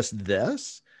on just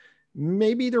this,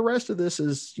 maybe the rest of this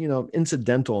is,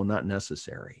 incidental, not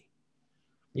necessary.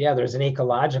 Yeah, there's an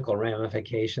ecological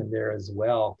ramification there as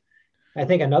well. I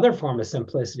think another form of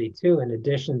simplicity too, in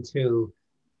addition to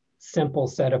simple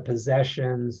set of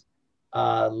possessions,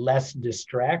 less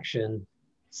distraction,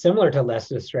 similar to less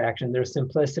distraction, there's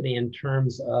simplicity in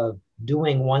terms of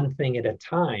doing one thing at a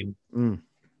time.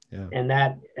 Yeah. And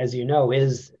that, as you know,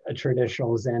 is a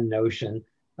traditional Zen notion.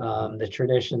 The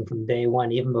tradition from day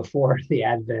one, even before the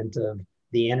advent of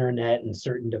the internet and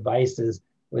certain devices,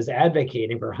 was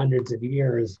advocating for hundreds of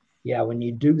years. Yeah, when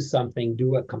you do something,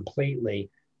 do it completely.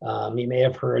 You may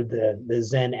have heard the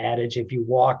Zen adage: if you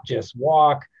walk, just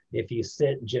walk. If you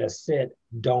sit, just sit.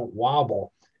 Don't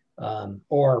wobble.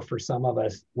 Or for some of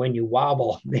us, when you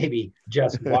wobble, maybe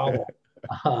just wobble.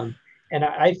 Um, and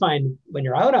I find when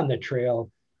you're out on the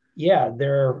trail, yeah,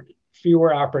 there are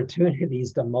fewer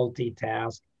opportunities to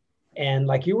multitask. And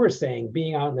like you were saying,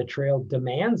 being out on the trail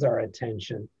demands our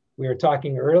attention. We were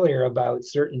talking earlier about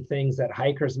certain things that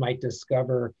hikers might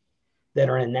discover that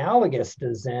are analogous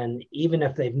to Zen, even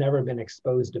if they've never been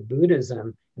exposed to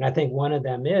Buddhism. And I think one of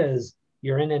them is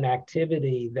you're in an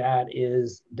activity that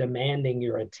is demanding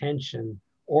your attention.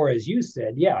 Or as you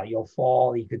said, yeah, you'll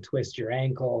fall, you could twist your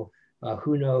ankle,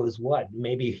 who knows what,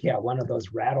 maybe, yeah, one of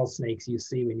those rattlesnakes you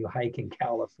see when you hike in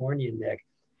California, Nick.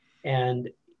 And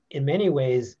in many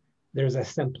ways, there's a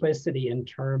simplicity in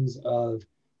terms of,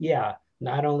 yeah,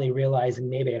 not only realizing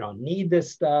maybe I don't need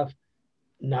this stuff,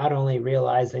 not only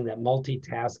realizing that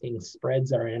multitasking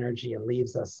spreads our energy and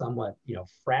leaves us somewhat,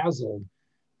 frazzled,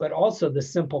 but also the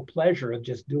simple pleasure of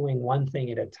just doing one thing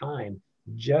at a time,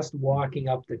 just walking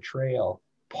up the trail,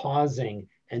 pausing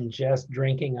and just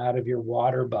drinking out of your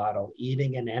water bottle,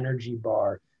 eating an energy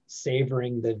bar,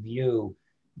 savoring the view.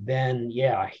 Then,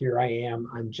 yeah, here I am.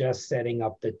 I'm just setting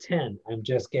up the tent. I'm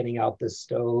just getting out the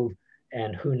stove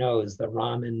and who knows, the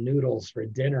ramen noodles for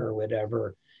dinner or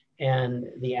whatever. And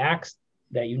the acts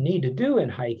that you need to do in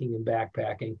hiking and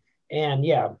backpacking. And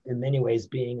yeah, in many ways,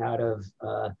 being out of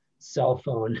cell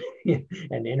phone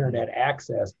and internet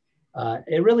access,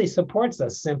 it really supports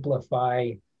us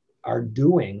simplify our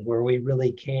doing, where we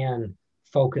really can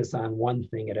focus on one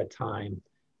thing at a time.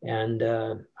 And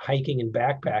hiking and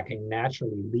backpacking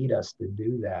naturally lead us to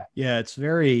do that. Yeah, it's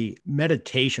very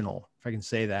meditational, if I can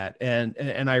say that.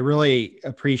 And I really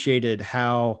appreciated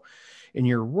how in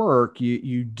your work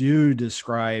you do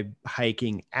describe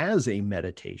hiking as a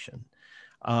meditation,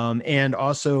 and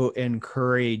also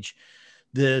encourage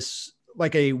this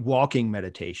like a walking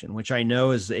meditation, which I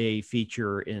know is a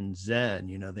feature in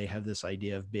Zen. They have this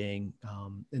idea of being,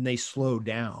 and they slow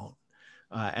down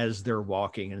as they're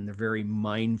walking, and they're very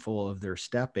mindful of their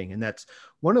stepping. And that's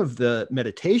one of the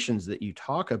meditations that you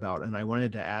talk about. And I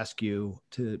wanted to ask you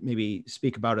to maybe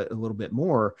speak about it a little bit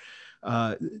more.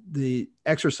 the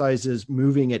exercise is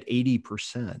moving at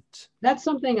 80%. That's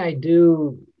something I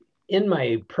do in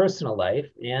my personal life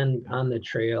and on the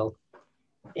trail.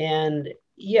 And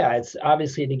yeah, it's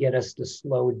obviously to get us to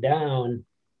slow down.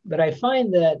 But I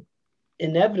find that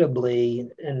inevitably,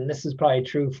 and this is probably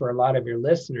true for a lot of your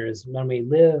listeners, when we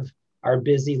live our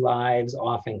busy lives,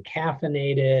 often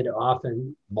caffeinated,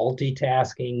 often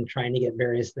multitasking, trying to get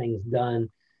various things done,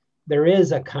 there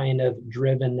is a kind of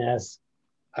drivenness,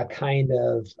 a kind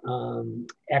of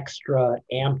extra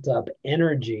amped up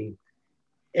energy.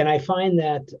 And I find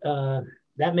that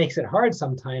that makes it hard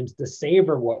sometimes to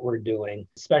savor what we're doing,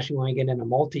 especially when we get into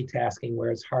multitasking where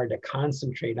it's hard to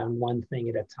concentrate on one thing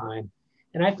at a time.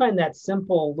 And I find that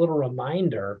simple little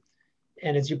reminder,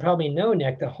 and as you probably know,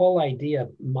 Nick, the whole idea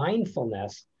of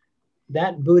mindfulness,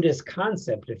 that Buddhist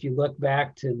concept, if you look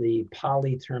back to the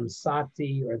Pali term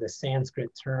sati or the Sanskrit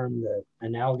term, the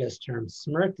analogous term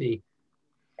smriti,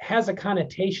 has a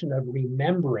connotation of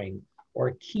remembering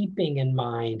or keeping in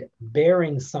mind,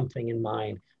 bearing something in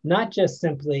mind, not just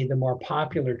simply the more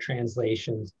popular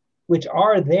translations, which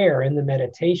are there in the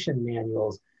meditation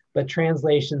manuals, but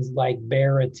translations like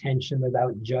bear attention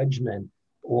without judgment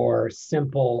or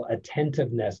simple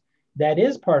attentiveness. That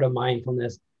is part of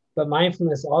mindfulness, but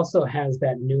mindfulness also has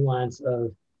that nuance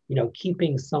of,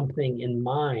 keeping something in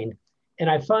mind. And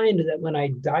I find that when I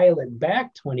dial it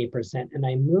back 20% and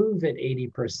I move at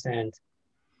 80%,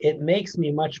 it makes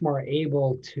me much more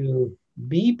able to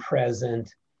be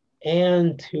present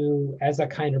and to, as a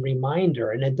kind of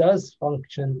reminder, and it does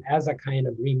function as a kind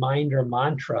of reminder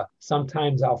mantra.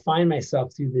 Sometimes I'll find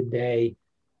myself through the day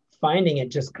finding it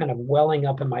just kind of welling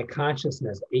up in my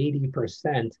consciousness,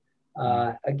 80%,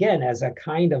 again, as a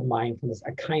kind of mindfulness,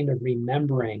 a kind of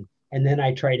remembering. And then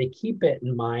I try to keep it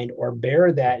in mind or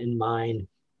bear that in mind,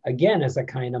 again, as a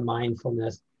kind of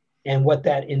mindfulness. And what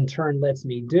that in turn lets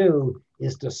me do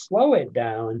is to slow it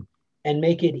down and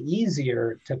make it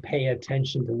easier to pay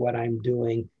attention to what I'm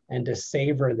doing and to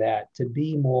savor that, to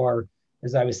be more,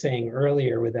 as I was saying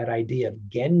earlier, with that idea of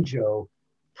Genjo,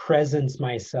 presence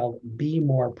myself, be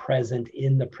more present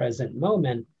in the present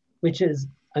moment, which is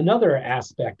another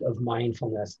aspect of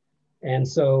mindfulness. And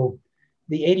so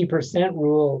the 80%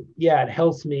 rule, yeah, it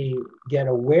helps me get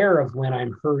aware of when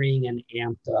I'm hurrying and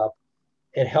amped up.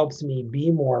 It helps me be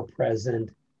more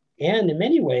present. And in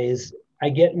many ways, I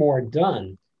get more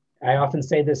done. I often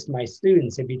say this to my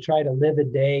students, if you try to live a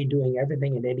day doing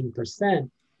everything at 80%,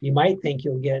 you might think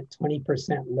you'll get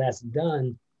 20% less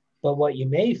done. But what you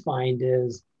may find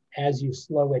is as you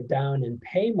slow it down and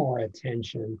pay more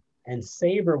attention and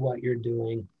savor what you're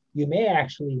doing, you may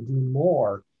actually do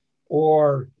more,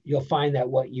 or you'll find that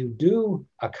what you do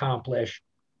accomplish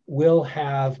will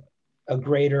have a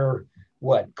greater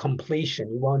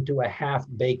completion. You won't do a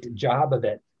half-baked job of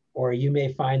it, or you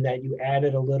may find that you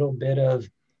added a little bit of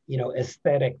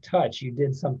aesthetic touch. You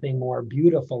did something more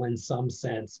beautiful in some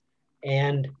sense,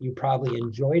 and you probably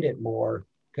enjoyed it more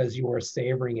because you were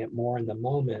savoring it more in the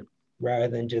moment rather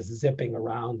than just zipping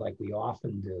around like we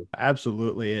often do.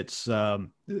 Absolutely. It's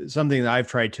something that I've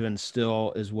tried to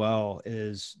instill as well,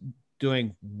 is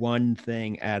doing one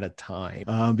thing at a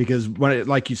time. Because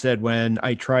like you said, when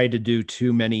I try to do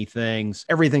too many things,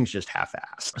 everything's just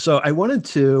half-assed. So I wanted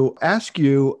to ask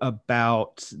you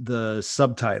about the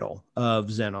subtitle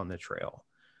of Zen on the Trail,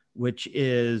 which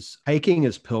is Hiking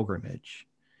as Pilgrimage.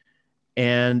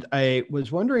 And I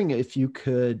was wondering if you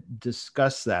could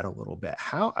discuss that a little bit.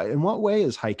 In what way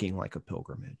is hiking like a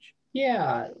pilgrimage?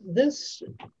 Yeah, this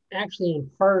actually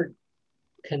in part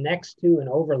connects to and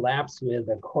overlaps with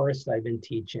a course I've been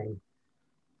teaching.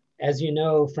 As you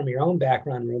know from your own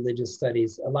background in religious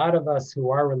studies, a lot of us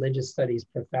who are religious studies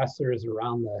professors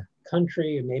around the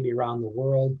country and maybe around the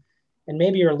world, and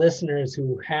maybe your listeners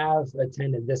who have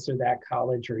attended this or that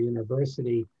college or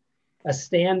university, a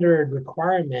standard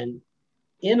requirement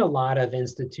in a lot of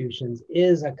institutions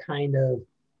is a kind of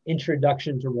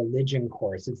introduction to religion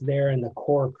course. It's there in the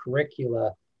core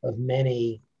curricula of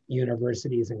many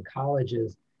universities and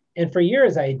colleges. And for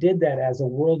years, I did that as a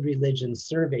world religion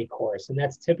survey course. And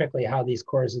that's typically how these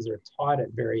courses are taught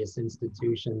at various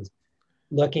institutions,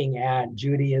 looking at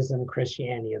Judaism,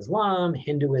 Christianity, Islam,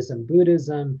 Hinduism,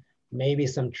 Buddhism, maybe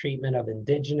some treatment of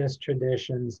indigenous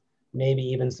traditions, maybe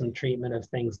even some treatment of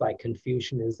things like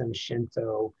Confucianism,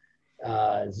 Shinto,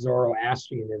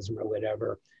 Zoroastrianism, or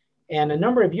whatever. And a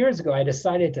number of years ago, I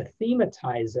decided to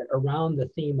thematize it around the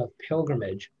theme of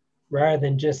pilgrimage, rather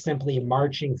than just simply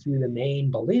marching through the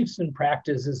main beliefs and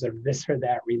practices of this or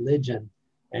that religion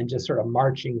and just sort of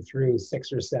marching through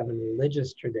 6 or 7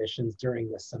 religious traditions during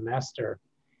the semester.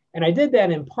 And I did that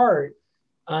in part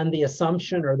on the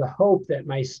assumption or the hope that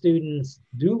my students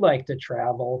do like to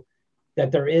travel,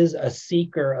 that there is a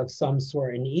seeker of some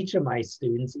sort in each of my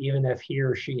students, even if he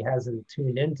or she hasn't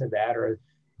tuned into that or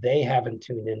they haven't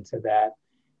tuned into that.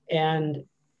 And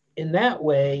in that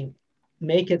way,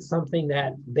 make it something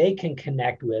that they can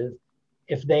connect with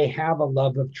if they have a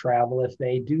love of travel, if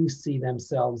they do see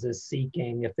themselves as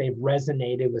seeking, if they've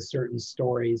resonated with certain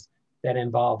stories that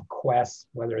involve quests,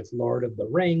 whether it's Lord of the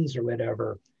Rings or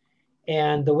whatever.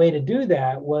 And the way to do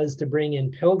that was to bring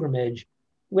in pilgrimage,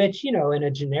 which, in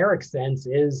a generic sense,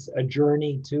 is a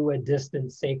journey to a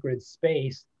distant sacred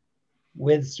space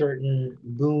with certain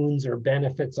boons or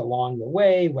benefits along the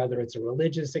way, whether it's a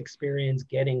religious experience,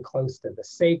 getting close to the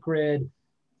sacred,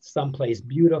 someplace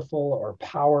beautiful or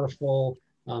powerful,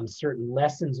 certain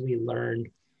lessons we learned.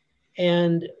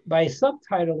 And by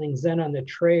subtitling Zen on the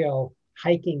Trail,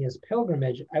 hiking as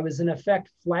pilgrimage, I was in effect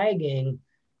flagging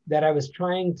that I was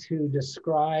trying to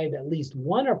describe at least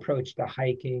one approach to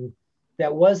hiking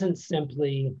that wasn't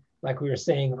simply, like we were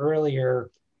saying earlier,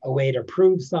 a way to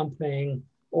prove something,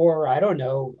 or I don't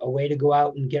know, a way to go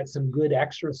out and get some good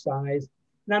exercise.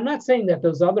 And I'm not saying that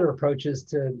those other approaches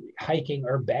to hiking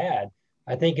are bad.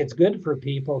 I think it's good for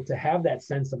people to have that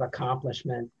sense of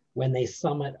accomplishment when they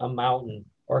summit a mountain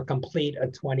or complete a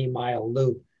 20-mile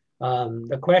loop.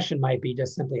 The question might be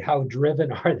just simply how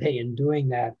driven are they in doing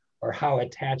that or how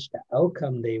attached to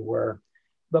outcome they were.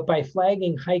 But by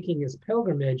flagging hiking as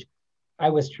pilgrimage,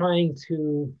 I was trying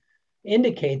to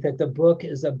indicate that the book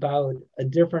is about a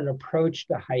different approach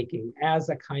to hiking as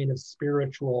a kind of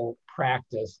spiritual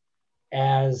practice,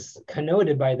 as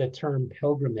connoted by the term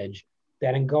pilgrimage,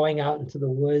 that in going out into the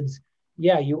woods,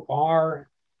 yeah, you are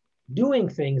doing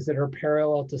things that are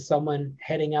parallel to someone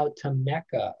heading out to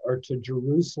Mecca or to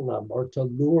Jerusalem or to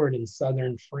Lourdes in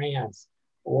southern France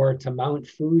or to Mount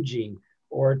Fuji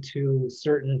or to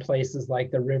certain places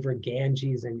like the River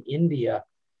Ganges in India,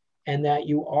 and that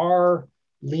you are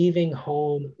leaving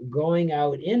home, going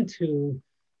out into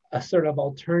a sort of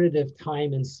alternative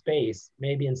time and space,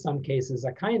 maybe in some cases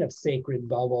a kind of sacred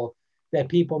bubble that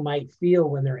people might feel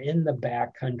when they're in the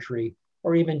backcountry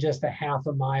or even just a half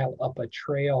a mile up a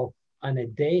trail on a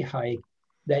day hike,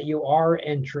 that you are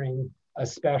entering a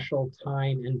special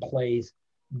time and place,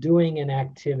 doing an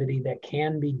activity that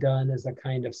can be done as a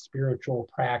kind of spiritual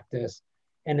practice.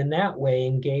 And in that way,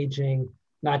 engaging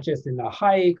not just in a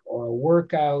hike or a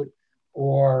workout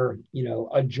or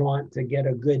a jaunt to get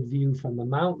a good view from the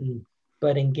mountain,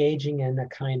 but engaging in a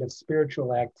kind of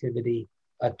spiritual activity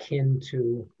akin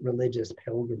to religious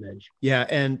pilgrimage. Yeah,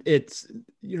 and it's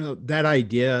that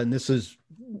idea, and this is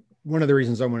one of the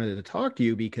reasons I wanted to talk to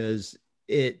you, because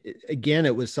it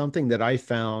was something that I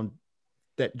found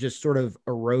that just sort of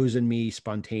arose in me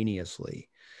spontaneously.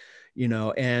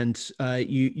 And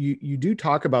you do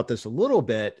talk about this a little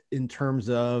bit in terms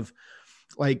of,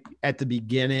 like, at the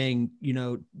beginning,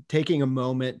 taking a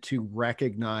moment to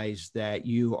recognize that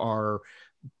you are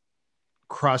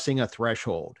crossing a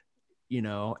threshold,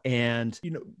 and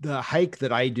the hike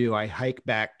that I hike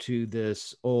back to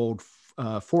this old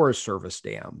Forest Service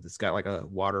dam that's got like a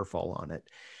waterfall on it.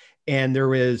 And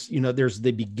there's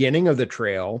the beginning of the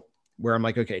trail where I'm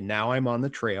like, okay, now I'm on the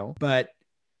trail. But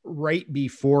right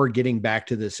before getting back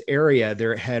to this area,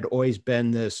 there had always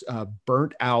been this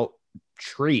burnt out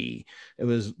tree. It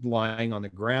was lying on the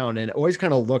ground, and it always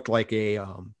kind of looked like a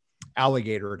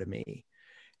alligator to me.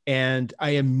 And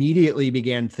I immediately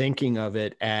began thinking of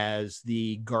it as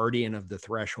the guardian of the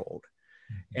threshold.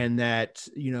 And that,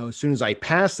 as soon as I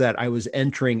passed that, I was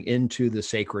entering into the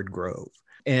sacred grove.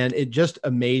 And it just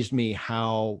amazed me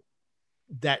how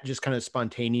that just kind of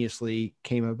spontaneously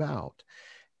came about.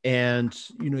 And,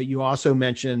 you also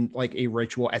mentioned like a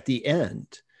ritual at the end,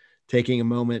 taking a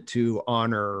moment to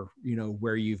honor,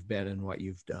 where you've been and what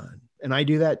you've done. And I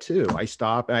do that too. I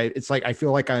stop. It's like, I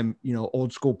feel like I'm,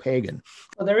 old school pagan.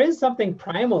 Well, there is something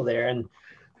primal there. And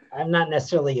I'm not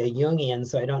necessarily a Jungian,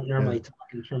 so I don't normally talk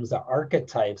in terms of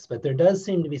archetypes, but there does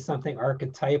seem to be something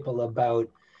archetypal about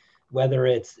whether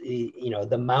it's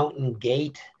the mountain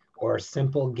gate or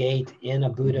simple gate in a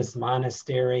Buddhist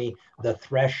monastery, the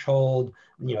threshold,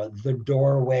 the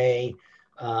doorway,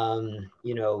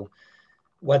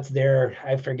 what's there,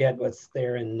 I forget what's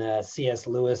there in C.S.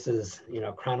 Lewis's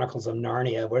Chronicles of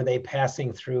Narnia. Were they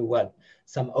passing through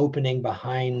some opening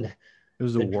behind It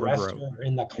was a the wardrobe dresser or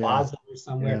in the closet or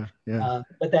somewhere? Yeah.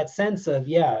 But that sense of,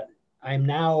 I'm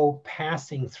now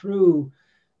passing through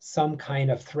some kind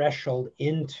of threshold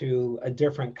into a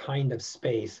different kind of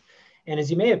space. And as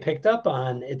you may have picked up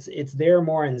on, it's there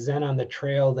more in Zen on the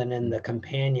Trail than in the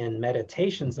companion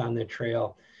Meditations on the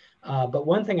Trail. But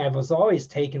one thing I was always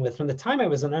taken with from the time I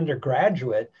was an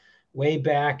undergraduate, way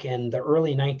back in the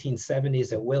early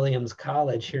 1970s at Williams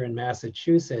College here in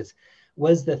Massachusetts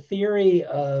was the theory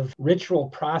of ritual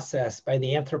process by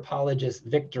the anthropologist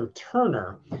Victor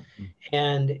Turner.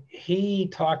 And he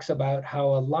talks about how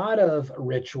a lot of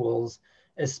rituals,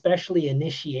 especially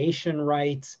initiation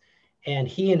rites, and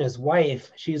he and his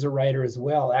wife, she's a writer as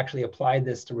well, actually applied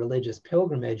this to religious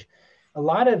pilgrimage. A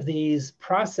lot of these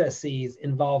processes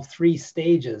involve three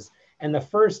stages. And the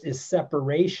first is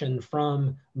separation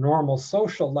from normal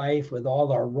social life with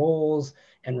all our roles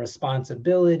and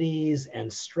responsibilities and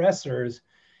stressors,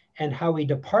 and how we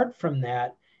depart from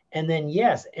that. And then,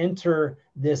 yes, enter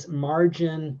this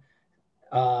margin,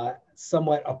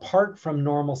 somewhat apart from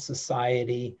normal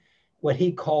society, what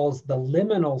he calls the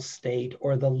liminal state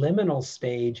or the liminal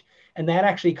stage. And that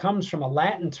actually comes from a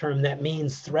Latin term that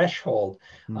means threshold,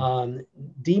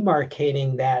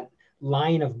 demarcating that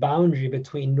line of boundary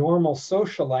between normal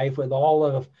social life with all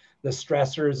of the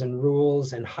stressors and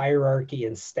rules and hierarchy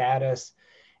and status,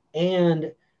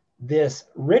 and this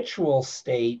ritual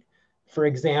state. For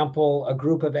example, a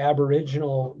group of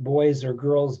Aboriginal boys or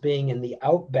girls being in the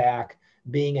outback,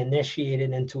 being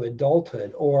initiated into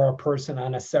adulthood, or a person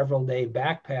on a several-day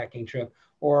backpacking trip,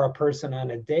 or a person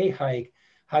on a day hike,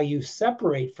 how you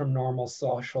separate from normal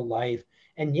social life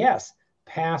and, yes,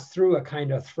 pass through a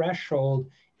kind of threshold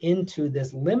into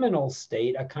this liminal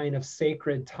state, a kind of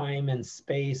sacred time and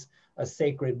space, a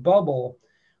sacred bubble,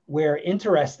 where,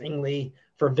 interestingly,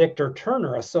 for Victor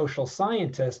Turner, a social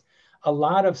scientist, a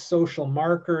lot of social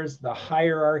markers, the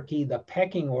hierarchy, the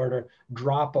pecking order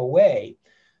drop away.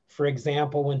 For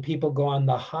example, when people go on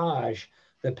the Hajj,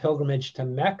 the pilgrimage to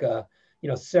Mecca,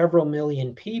 several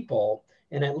million people,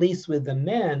 and at least with the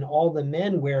men, all the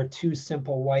men wear two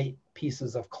simple white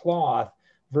pieces of cloth,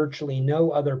 virtually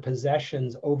no other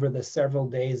possessions over the several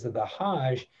days of the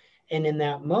Hajj. And in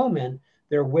that moment,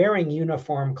 they're wearing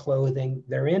uniform clothing.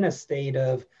 They're in a state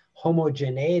of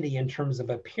homogeneity in terms of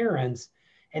appearance,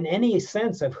 and any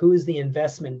sense of who's the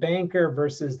investment banker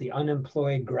versus the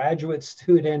unemployed graduate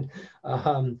student,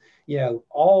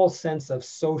 all sense of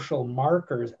social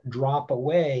markers drop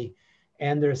away.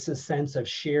 And there's a sense of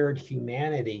shared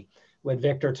humanity, what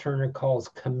Victor Turner calls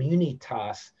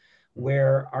communitas,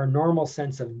 where our normal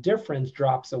sense of difference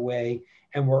drops away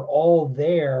and we're all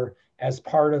there as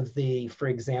part of the, for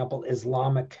example,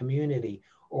 Islamic community,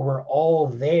 or we're all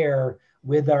there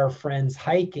with our friends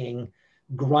hiking,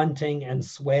 grunting and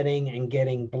sweating and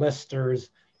getting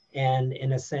blisters, and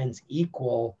in a sense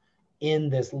equal in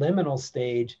this liminal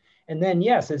stage. And then,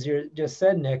 yes, as you just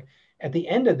said, Nick, at the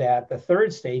end of that, the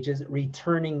third stage is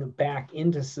returning back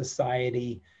into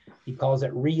society. He calls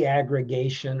it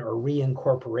reaggregation or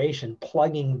reincorporation,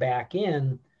 plugging back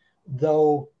in,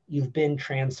 though you've been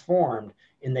transformed.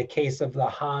 In the case of the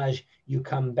Hajj, you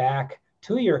come back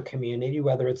to your community,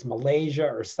 whether it's Malaysia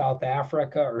or South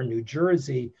Africa or New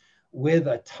Jersey, with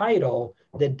a title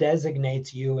that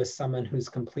designates you as someone who's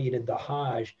completed the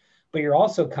Hajj. But you're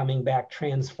also coming back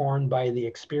transformed by the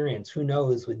experience. Who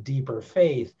knows, with deeper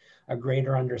faith, a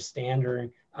greater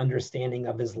understanding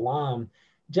of Islam.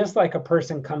 Just like a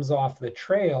person comes off the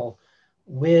trail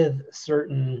with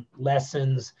certain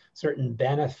lessons, certain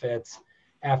benefits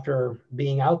after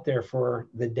being out there for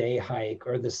the day hike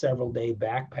or the several day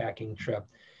backpacking trip.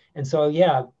 And so,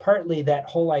 yeah, partly that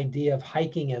whole idea of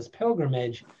hiking as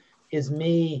pilgrimage is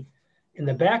me, in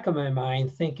the back of my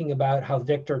mind, thinking about how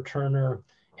Victor Turner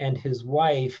and his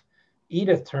wife,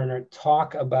 Edith Turner,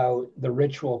 talk about the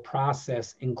ritual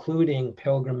process, including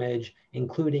pilgrimage,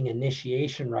 including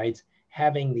initiation rites,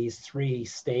 having these three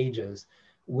stages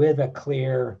with a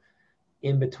clear,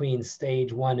 in between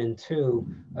stage 1 and 2,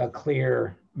 a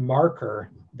clear marker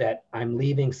that I'm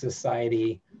leaving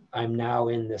society. I'm now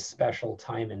in this special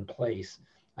time and place.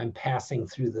 I'm passing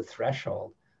through the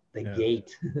threshold, the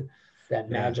gate, that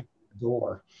magic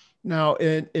door. Now,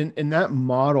 in that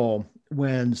model,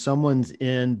 when someone's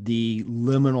in the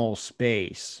liminal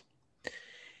space,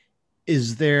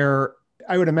 is there,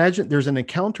 I would imagine there's an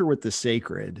encounter with the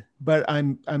sacred, but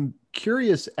I'm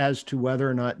curious as to whether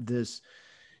or not this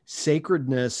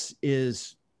sacredness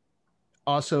is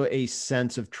also a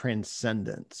sense of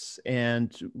transcendence.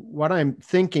 And what I'm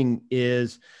thinking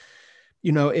is,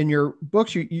 in your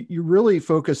books, you really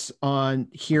focus on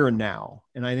here and now.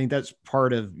 And I think that's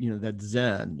part of, that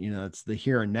Zen, it's the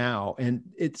here and now. And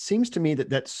it seems to me that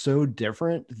that's so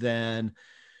different than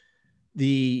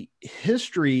the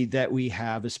history that we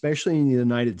have, especially in the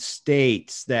United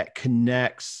States, that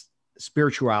connects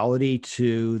spirituality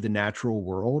to the natural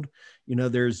world.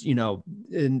 There's,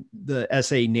 in the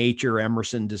essay Nature,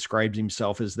 Emerson describes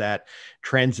himself as that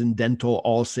transcendental,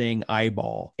 all-seeing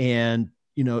eyeball. And,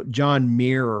 John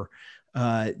Muir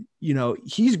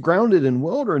He's grounded in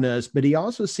wilderness, but he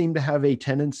also seemed to have a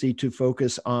tendency to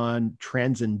focus on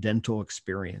transcendental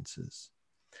experiences.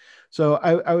 So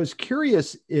I was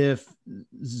curious if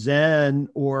Zen,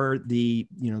 or the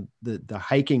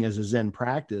hiking as a Zen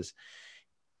practice,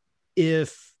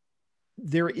 if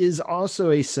there is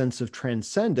also a sense of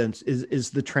transcendence.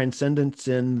 Is the transcendence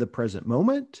in the present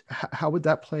moment? How would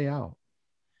that play out?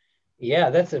 Yeah,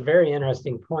 that's a very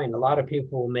interesting point. A lot of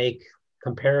people will make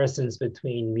comparisons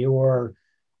between Muir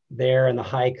there in the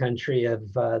high country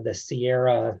of the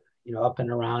Sierra, up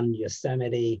and around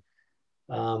Yosemite,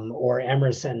 or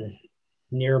Emerson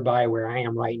nearby where I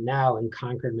am right now in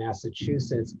Concord,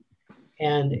 Massachusetts.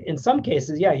 And in some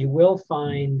cases, yeah, you will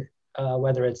find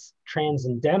whether it's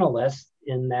transcendentalists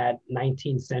in that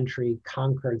 19th century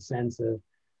Concord sense of,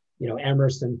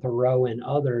 Emerson, Thoreau, and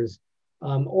others,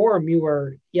 or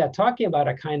Muir, yeah, talking about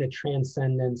a kind of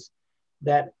transcendence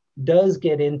that does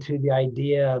get into the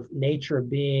idea of nature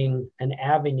being an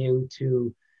avenue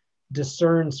to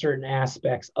discern certain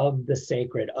aspects of the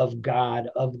sacred, of God,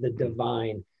 of the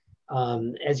divine.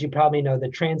 As you probably know, the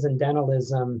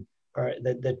transcendentalism, or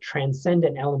the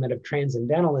transcendent element of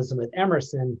transcendentalism with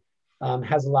Emerson,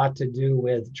 has a lot to do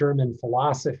with German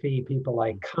philosophy, people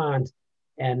like Kant,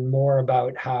 and more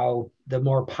about how the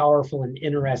more powerful and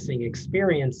interesting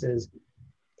experiences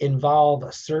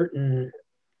involve certain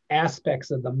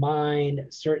aspects of the mind,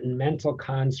 certain mental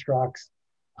constructs,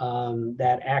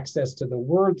 that access to the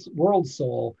world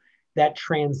soul that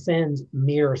transcends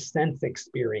mere sense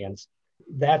experience.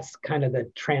 That's kind of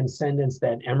the transcendence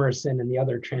that Emerson and the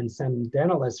other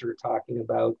transcendentalists are talking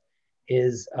about,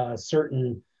 is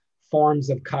certain forms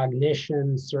of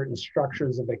cognition, certain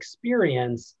structures of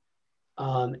experience,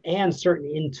 and certain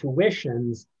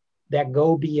intuitions that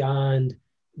go beyond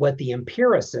what the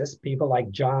empiricists, people like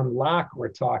John Locke, were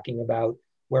talking about,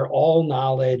 where all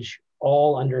knowledge,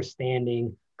 all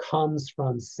understanding comes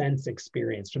from sense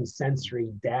experience, from sensory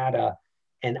data.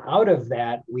 And out of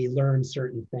that, we learn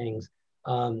certain things.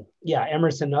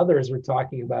 Emerson and others were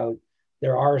talking about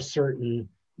there are certain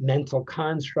mental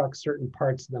constructs, certain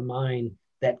parts of the mind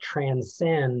that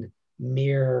transcend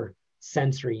mere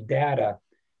sensory data.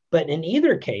 But in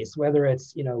either case, whether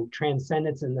it's,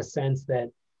 transcendence in the sense that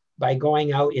by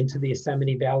going out into the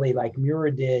Yosemite Valley like Muir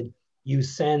did, you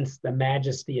sense the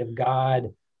majesty of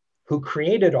God who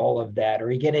created all of that,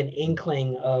 or you get an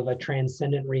inkling of a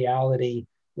transcendent reality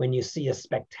when you see a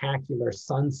spectacular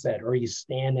sunset, or you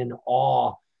stand in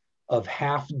awe of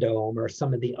Half Dome or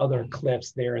some of the other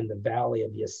cliffs there in the valley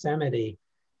of Yosemite.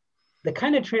 The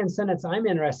kind of transcendence I'm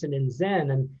interested in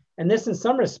Zen, and this in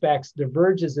some respects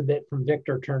diverges a bit from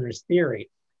Victor Turner's theory.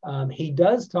 He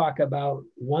does talk about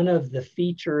one of the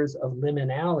features of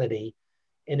liminality,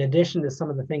 in addition to some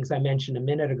of the things I mentioned a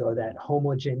minute ago, that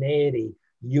homogeneity,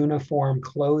 uniform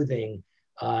clothing,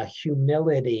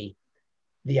 humility,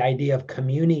 the idea of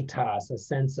communitas, a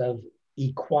sense of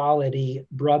equality,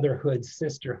 brotherhood,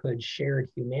 sisterhood, shared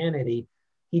humanity.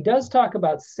 He does talk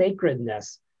about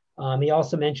sacredness. He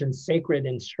also mentions sacred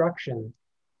instruction.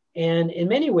 And in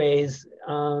many ways,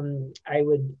 I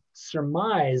would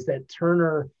surmise that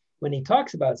Turner, when he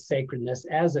talks about sacredness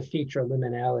as a feature of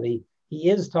liminality, he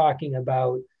is talking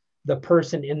about the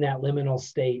person in that liminal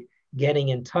state getting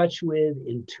in touch with,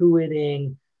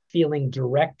 intuiting, feeling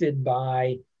directed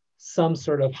by some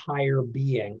sort of higher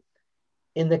being.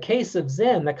 In the case of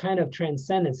Zen, the kind of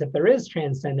transcendence, if there is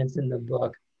transcendence in the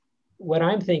book, what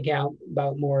I'm thinking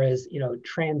about more is,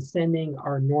 transcending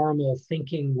our normal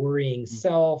thinking, worrying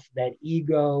self, that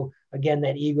ego, again,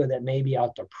 that ego that may be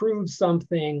out to prove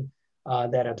something,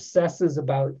 that obsesses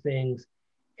about things.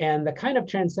 And the kind of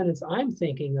transcendence I'm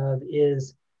thinking of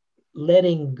is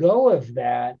letting go of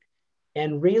that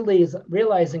and really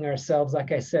realizing ourselves,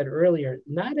 like I said earlier,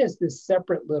 not as this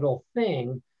separate little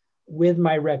thing with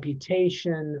my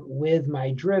reputation, with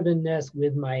my drivenness,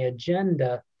 with my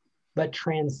agenda, but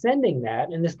transcending that.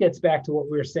 And this gets back to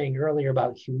what we were saying earlier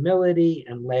about humility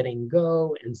and letting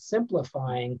go and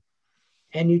simplifying.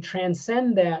 And you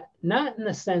transcend that, not in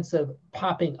the sense of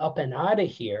popping up and out of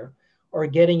here or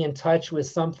getting in touch with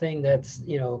something that's,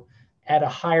 at a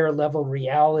higher level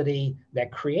reality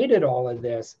that created all of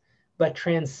this, but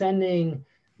transcending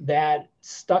that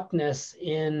stuckness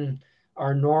in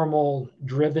our normal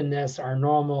drivenness, our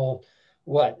normal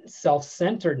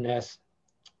self-centeredness,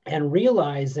 and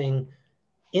realizing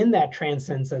in that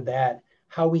transcendence of that,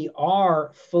 how we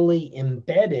are fully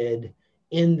embedded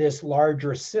in this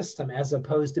larger system, as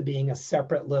opposed to being a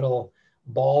separate little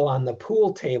ball on the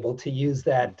pool table, to use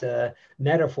that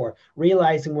metaphor,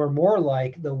 realizing we're more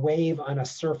like the wave on a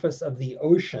surface of the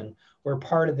ocean. We're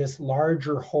part of this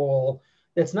larger whole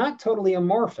that's not totally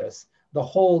amorphous, the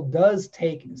whole does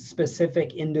take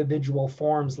specific individual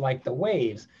forms like the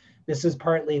waves. This is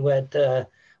partly what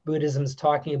Buddhism's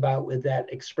talking about with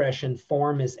that expression,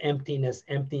 form is emptiness,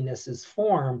 emptiness is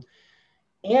form,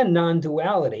 and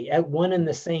non-duality. At one and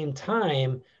the same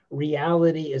time,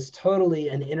 reality is totally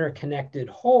an interconnected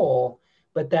whole,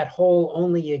 but that whole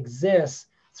only exists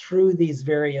through these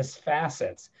various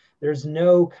facets. There's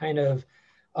no kind of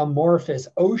amorphous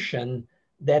ocean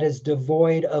that is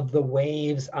devoid of the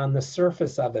waves on the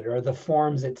surface of it or the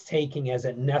forms it's taking as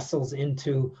it nestles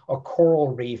into a coral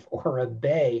reef or a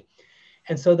bay.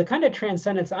 And so the kind of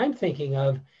transcendence I'm thinking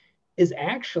of is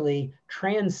actually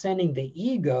transcending the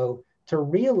ego to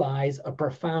realize a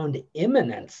profound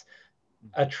immanence,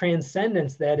 a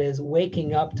transcendence that is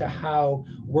waking up to how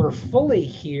we're fully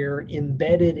here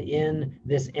embedded in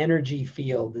this energy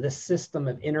field, this system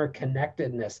of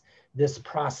interconnectedness, this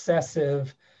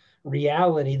processive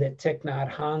reality that Thich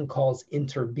Nhat Hanh calls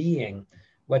interbeing,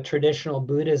 what traditional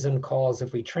Buddhism calls,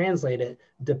 if we translate it,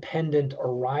 dependent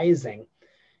arising.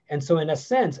 And so, in a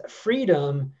sense,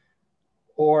 freedom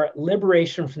or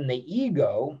liberation from the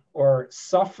ego or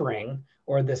suffering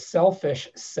or the selfish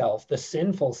self, the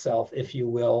sinful self, if you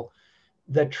will,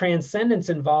 the transcendence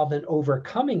involved in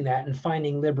overcoming that and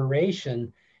finding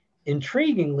liberation,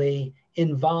 intriguingly,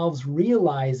 involves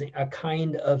realizing a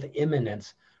kind of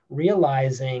immanence,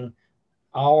 realizing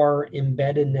our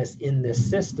embeddedness in this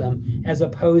system, as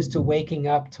opposed to waking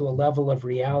up to a level of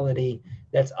reality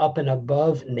that's up and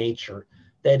above nature,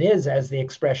 that is, as the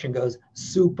expression goes,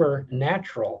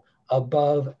 supernatural,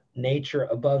 above nature,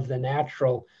 above the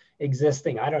natural,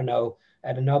 existing, I don't know,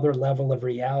 at another level of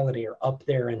reality or up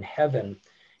there in heaven.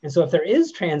 And so if there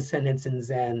is transcendence in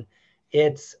Zen,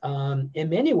 it's in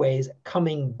many ways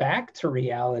coming back to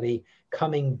reality,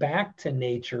 coming back to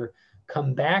nature,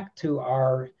 come back to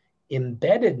our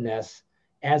embeddedness,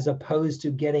 as opposed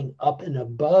to getting up and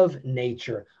above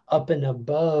nature, up and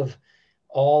above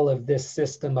all of this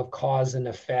system of cause and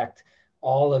effect,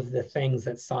 all of the things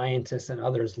that scientists and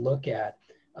others look at.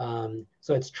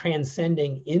 So it's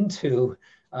transcending into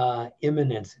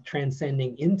immanence,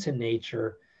 transcending into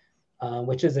nature,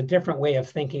 which is a different way of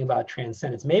thinking about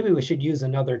transcendence. Maybe we should use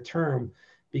another term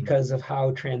because of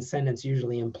how transcendence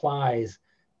usually implies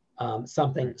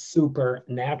something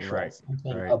supernatural,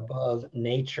 something above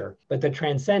nature. But the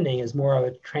transcending is more of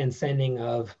a transcending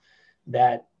of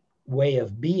that way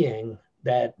of being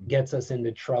that gets us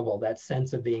into trouble, that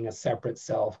sense of being a separate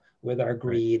self with our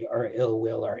greed, our ill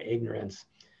will, our ignorance.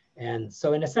 And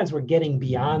so in a sense, we're getting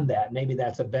beyond that. Maybe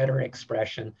that's a better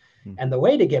expression. And the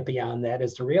way to get beyond that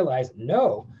is to realize,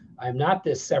 no, I'm not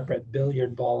this separate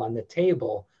billiard ball on the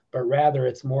table, but rather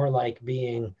it's more like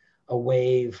being a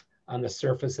wave on the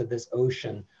surface of this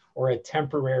ocean, or a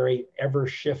temporary,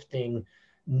 ever-shifting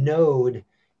node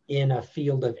in a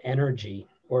field of energy,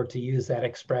 or to use that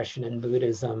expression in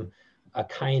Buddhism, a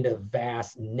kind of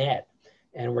vast net,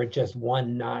 and we're just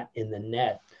one knot in the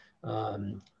net.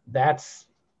 That's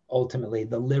ultimately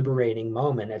the liberating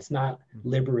moment. It's not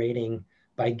liberating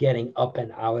by getting up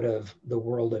and out of the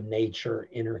world of nature,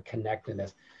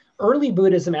 interconnectedness. Early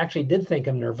Buddhism actually did think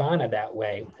of nirvana that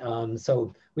way.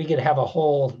 So we could have a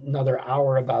whole another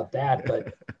hour about that,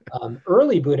 but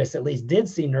early Buddhists at least did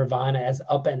see nirvana as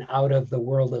up and out of the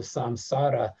world of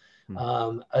samsara,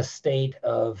 a state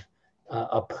of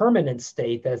a permanent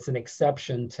state that's an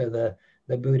exception to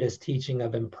the Buddhist teaching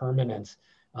of impermanence.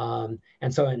 And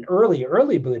so in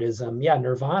early Buddhism,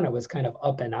 nirvana was kind of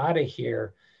up and out of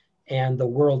here, and the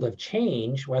world of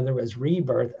change, whether it was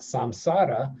rebirth,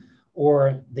 samsara,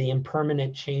 or the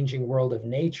impermanent changing world of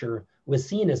nature, was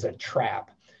seen as a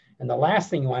trap. And the last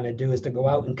thing you want to do is to go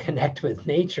out and connect with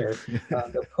nature.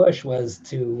 The push was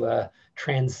to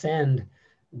transcend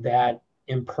that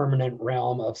impermanent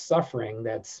realm of suffering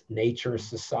that's nature,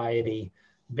 society,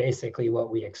 basically what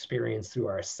we experience through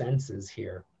our senses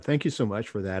here. Thank you so much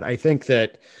for that. I think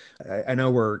that I know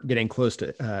we're getting close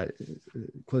to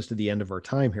the end of our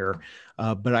time here,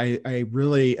 but I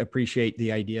really appreciate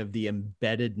the idea of the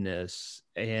embeddedness,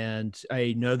 and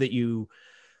I know that you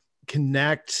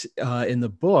connect in the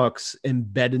books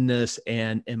embeddedness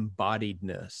and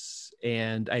embodiedness,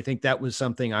 and I think that was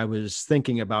something I was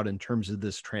thinking about in terms of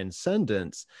this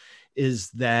transcendence, is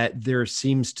that there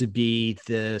seems to be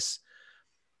this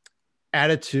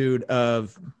attitude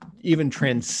of even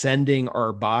transcending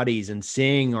our bodies and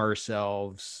seeing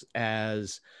ourselves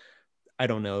as, I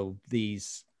don't know,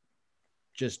 these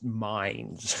just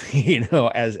minds,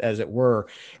 as it were.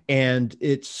 And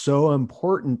it's so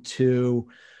important to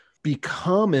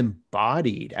become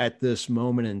embodied at this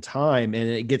moment in time. And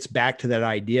it gets back to that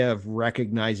idea of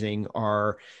recognizing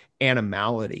our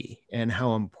animality and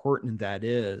how important that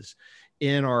is.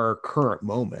 in our current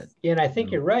moment. And I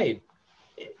think you're right.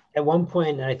 At one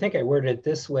point, and I think I worded it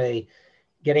this way,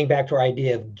 getting back to our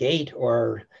idea of gate,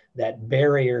 or that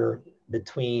barrier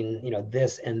between,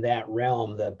 this and that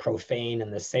realm, the profane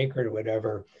and the sacred or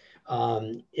whatever,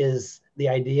 is the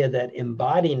idea that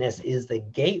embodiness is the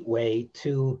gateway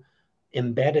to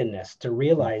embeddedness, to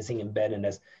realizing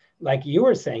embeddedness. Like you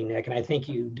were saying, Nick, and I think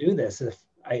you do this, if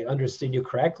I understood you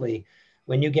correctly,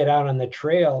 when you get out on the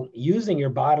trail, using your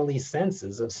bodily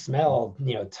senses of smell,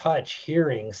 touch,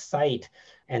 hearing, sight,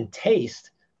 and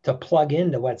taste to plug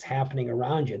into what's happening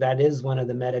around you. That is one of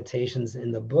the meditations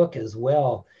in the book as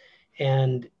well.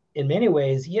 And in many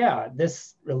ways, yeah,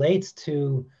 this relates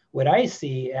to what I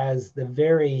see as the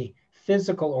very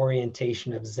physical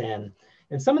orientation of Zen.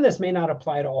 And some of this may not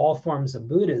apply to all forms of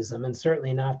Buddhism, and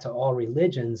certainly not to all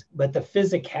religions, but the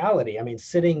physicality, I mean,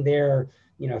 sitting there,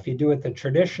 if you do it the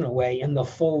traditional way, in the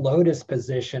full lotus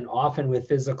position, often with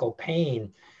physical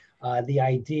pain, the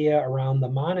idea around the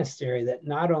monastery that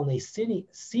not only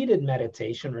seated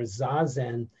meditation or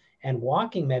zazen and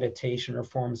walking meditation are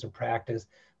forms of practice,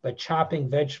 but chopping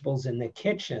vegetables in the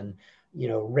kitchen,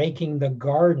 raking the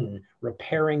garden,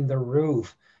 repairing the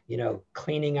roof,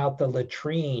 cleaning out the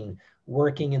latrine,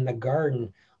 working in the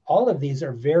garden. All of these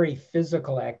are very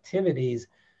physical activities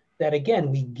that,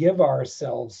 again, we give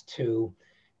ourselves to.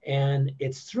 And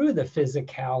it's through the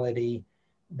physicality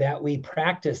that we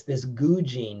practice this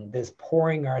gujing, this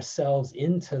pouring ourselves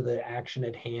into the action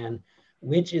at hand,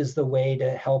 which is the way to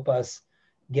help us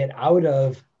get out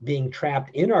of being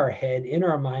trapped in our head, in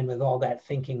our mind with all that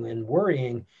thinking and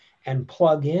worrying, and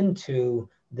plug into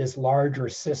this larger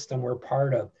system we're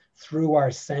part of through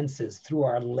our senses, through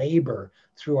our labor,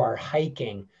 through our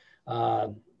hiking,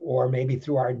 or maybe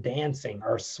through our dancing,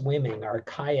 our swimming, our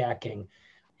kayaking,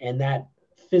 and that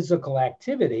physical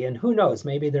activity. And who knows,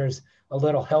 maybe there's a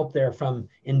little help there from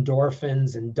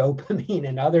endorphins and dopamine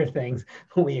and other things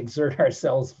when we exert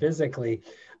ourselves physically.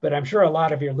 But I'm sure a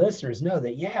lot of your listeners know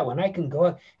that, yeah, when I can go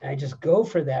and I just go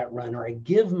for that run, or I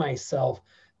give myself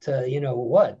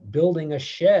to, building a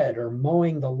shed or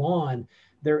mowing the lawn,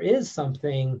 there is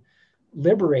something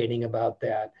liberating about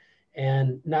that.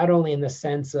 And not only in the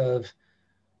sense of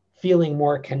feeling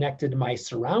more connected to my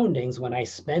surroundings when I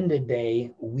spend a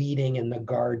day weeding in the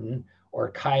garden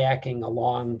or kayaking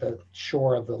along the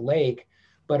shore of the lake,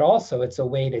 but also it's a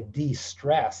way to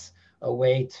de-stress, a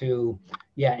way to,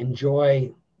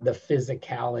 enjoy the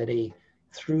physicality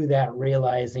through that,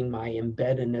 realizing my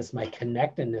embeddedness, my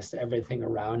connectedness to everything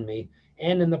around me.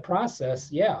 And in the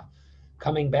process,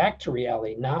 coming back to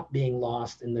reality, not being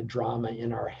lost in the drama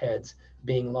in our heads,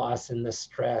 being lost in the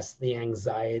stress, the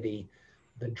anxiety,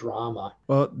 the drama.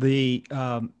 Well, the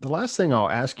last thing I'll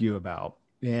ask you about,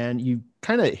 and you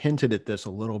kind of hinted at this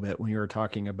a little bit when you were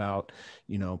talking about,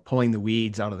 pulling the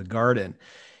weeds out of the garden,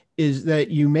 is that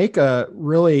you make a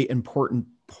really important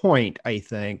point, I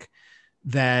think,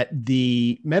 that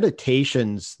the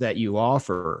meditations that you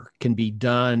offer can be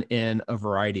done in a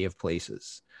variety of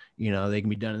places. They can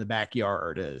be done in the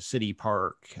backyard, a city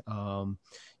park,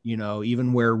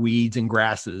 even where weeds and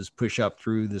grasses push up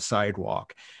through the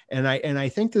sidewalk. And I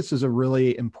think this is a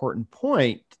really important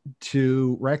point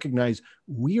to recognize.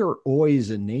 We are always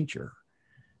in nature,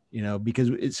 because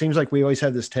it seems like we always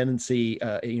have this tendency,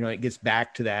 it gets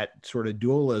back to that sort of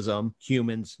dualism,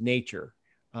 humans, nature.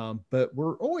 But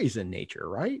we're always in nature,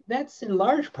 right? That's in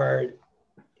large part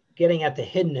getting at the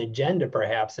hidden agenda,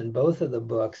 perhaps, in both of the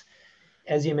books.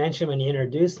 As you mentioned when you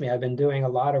introduced me, I've been doing a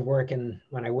lot of work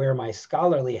when I wear my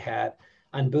scholarly hat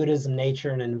on Buddhism, nature,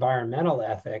 and environmental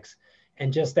ethics.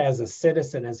 And just as a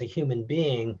citizen, as a human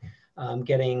being,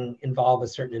 getting involved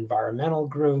with certain environmental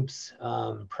groups,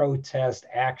 protest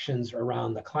actions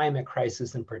around the climate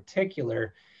crisis in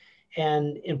particular.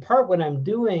 And in part, what I'm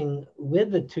doing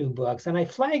with the two books, and I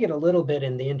flag it a little bit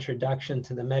in the introduction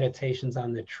to the Meditations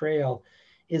on the Trail,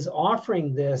 is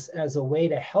offering this as a way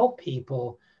to help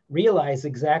people realize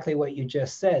exactly what you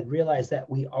just said, realize that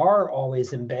we are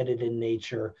always embedded in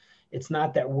nature. It's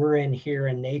not that we're in here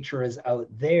and nature is out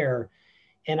there.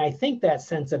 And I think that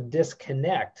sense of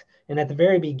disconnect, and at the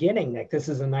very beginning, Nick, this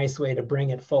is a nice way to bring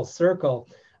it full circle.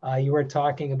 You were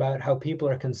talking about how people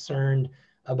are concerned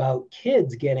about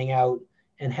kids getting out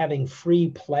and having free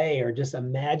play or just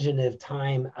imaginative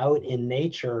time out in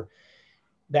nature.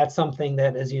 That's something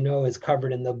that, as you know, is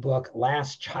covered in the book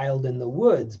Last Child in the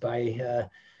Woods by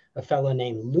a fellow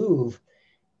named Louvre.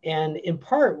 And in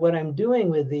part, what I'm doing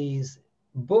with these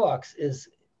books is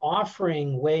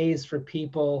offering ways for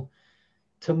people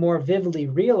to more vividly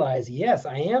realize, yes,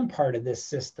 I am part of this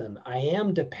system. I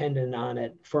am dependent on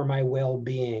it for my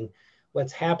well-being.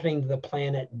 what's happening to the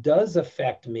planet does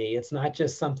affect me. It's not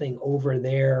just something over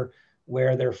there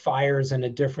where there are fires in a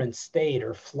different state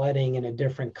or flooding in a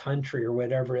different country or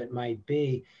whatever it might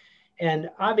be. And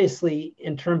obviously,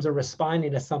 in terms of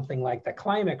responding to something like the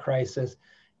climate crisis,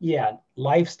 yeah,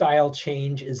 lifestyle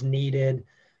change is needed,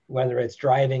 whether it's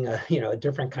driving a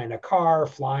different kind of car,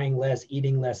 flying less,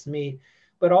 eating less meat,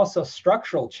 but also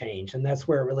structural change. And that's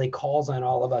where it really calls on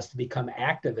all of us to become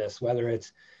activists, whether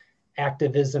it's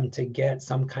activism to get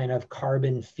some kind of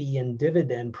carbon fee and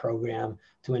dividend program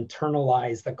to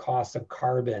internalize the cost of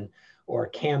carbon, or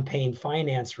campaign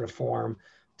finance reform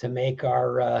to make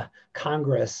our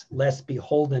Congress less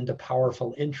beholden to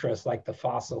powerful interests like the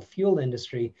fossil fuel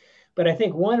industry. But I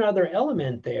think one other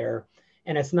element there,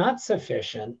 and it's not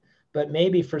sufficient, but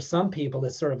maybe for some people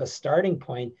it's sort of a starting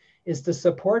point, is to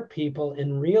support people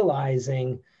in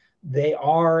realizing they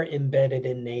are embedded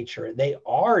in nature. They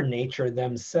are nature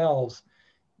themselves,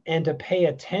 and to pay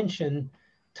attention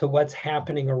to what's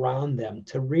happening around them,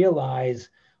 to realize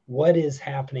what is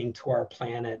happening to our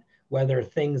planet, whether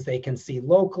things they can see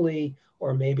locally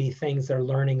or maybe things they're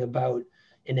learning about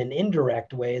in an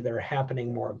indirect way that are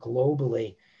happening more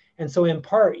globally. And so, in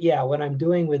part, yeah, what I'm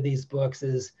doing with these books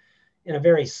is, in a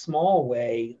very small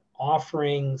way,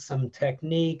 offering some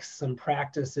techniques, some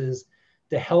practices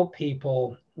to help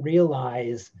people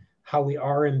realize how we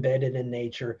are embedded in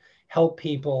nature, help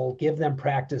people, give them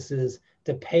practices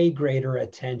to pay greater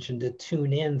attention, to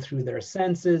tune in through their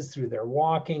senses, through their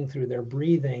walking, through their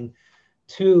breathing,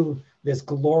 to this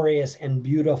glorious and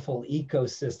beautiful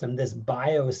ecosystem, this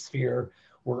biosphere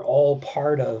we're all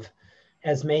part of,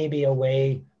 as maybe a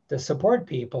way to support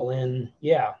people in,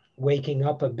 yeah, waking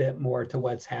up a bit more to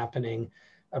what's happening,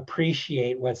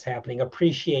 appreciate what's happening,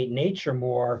 appreciate nature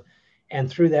more. And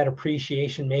through that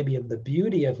appreciation, maybe of the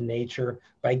beauty of nature,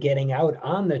 by getting out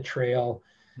on the trail,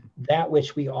 that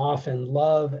which we often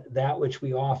love, that which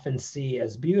we often see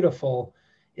as beautiful,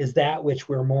 is that which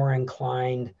we're more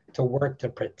inclined to work to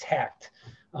protect.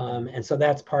 And so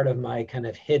that's part of my kind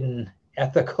of hidden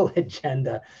ethical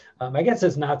agenda. I guess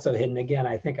it's not so hidden. Again,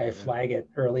 I think I flag it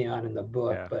early on in the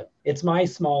book, but it's my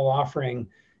small offering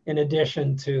in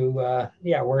addition to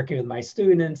working with my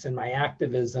students and my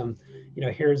activism.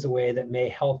 Here's a way that may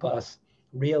help us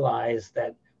realize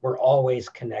that we're always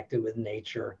connected with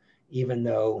nature, even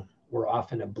though we're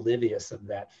often oblivious of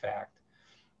that fact.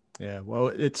 Yeah, well,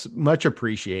 it's much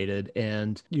appreciated.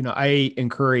 And, I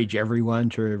encourage everyone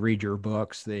to read your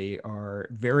books. They are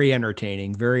very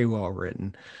entertaining, very well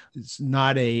written. It's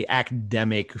not a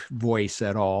academic voice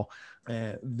at all.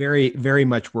 Very, very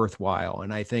much worthwhile.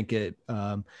 And I think it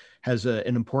has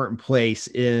an important place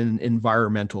in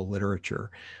environmental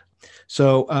literature.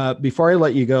 So before I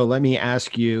let you go, let me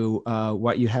ask you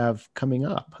what you have coming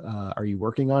up. Are you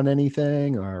working on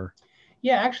anything or?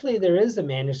 Yeah, actually, there is a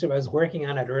manuscript. I was working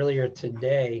on it earlier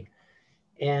today.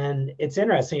 And it's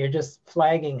interesting. You're just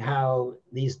flagging how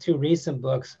these two recent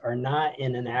books are not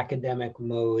in an academic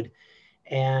mode.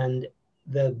 And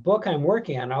the book I'm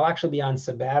working on, I'll actually be on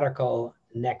sabbatical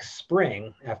next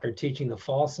spring after teaching the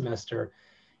fall semester.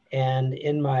 And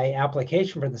in my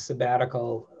application for the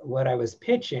sabbatical, what I was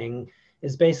pitching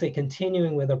is basically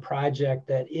continuing with a project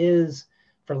that is,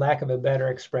 for lack of a better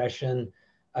expression,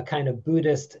 a kind of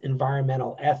Buddhist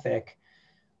environmental ethic.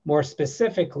 More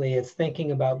specifically, it's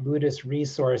thinking about Buddhist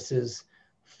resources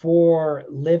for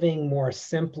living more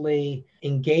simply,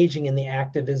 engaging in the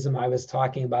activism I was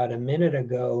talking about a minute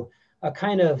ago, a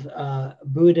kind of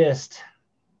Buddhist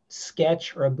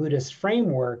sketch or a Buddhist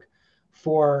framework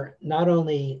for not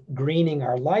only greening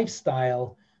our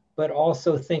lifestyle, but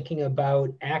also thinking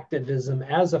about activism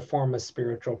as a form of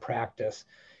spiritual practice.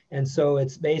 And so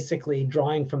it's basically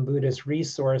drawing from Buddhist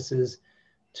resources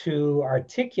to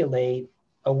articulate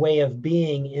a way of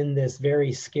being in this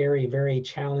very scary, very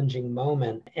challenging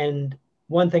moment. And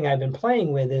one thing I've been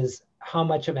playing with is how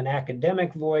much of an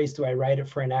academic voice do I write it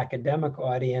for an academic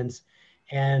audience?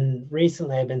 And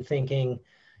recently I've been thinking,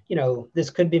 this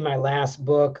could be my last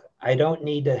book. I don't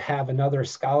need to have another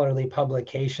scholarly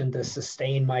publication to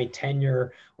sustain my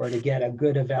tenure or to get a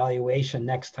good evaluation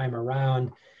next time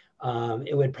around.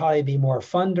 It would probably be more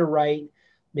fun to write,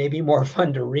 maybe more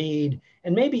fun to read,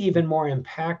 and maybe even more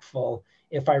impactful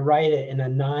if I write it in a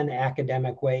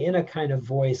non-academic way, in a kind of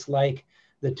voice like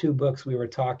the two books we were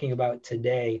talking about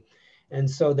today. And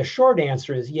so the short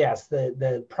answer is yes,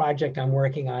 the project I'm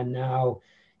working on now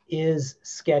is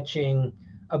sketching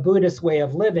a Buddhist way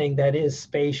of living that is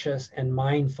spacious and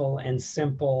mindful and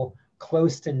simple,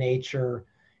 close to nature,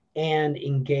 and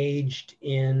engaged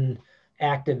in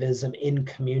activism in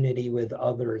community with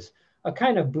others. a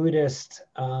kind of Buddhist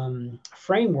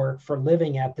framework for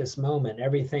living at this moment.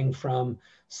 Everything from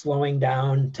slowing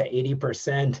down to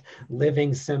 80%,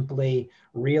 living simply,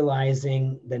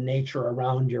 realizing the nature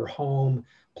around your home,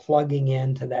 plugging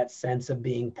into that sense of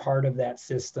being part of that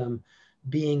system,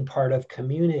 being part of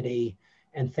community,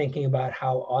 and thinking about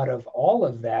how out of all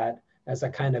of that, as a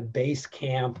kind of base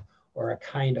camp or a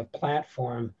kind of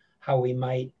platform, how we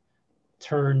might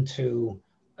turn to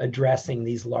addressing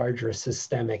these larger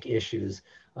systemic issues,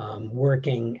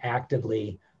 working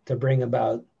actively to bring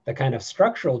about the kind of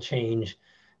structural change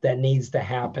that needs to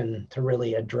happen to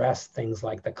really address things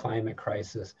like the climate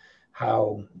crisis,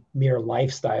 how mere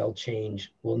lifestyle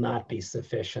change will not be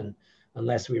sufficient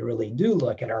unless we really do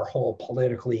look at our whole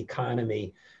political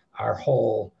economy, our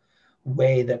whole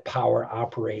way that power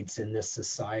operates in this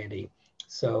society.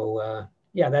 So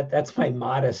yeah, that's my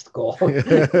modest goal. Well,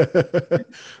 it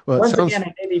Once sounds again,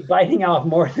 I may be biting off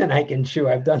more than I can chew.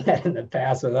 I've done that in the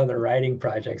past with other writing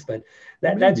projects, but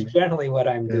that's maybe. generally what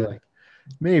I'm Yeah. doing.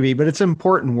 Maybe, but it's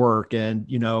important work. And,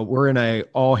 we're in a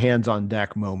all hands on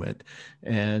deck moment.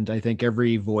 And I think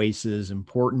every voice is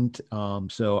important.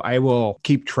 So I will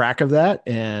keep track of that.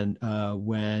 And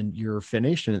when you're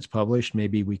finished and it's published,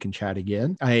 maybe we can chat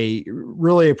again. I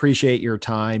really appreciate your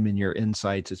time and your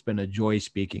insights. It's been a joy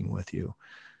speaking with you.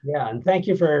 Yeah, and thank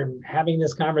you for having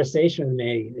this conversation with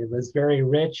me. It was very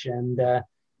rich, and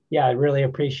yeah, I really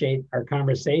appreciate our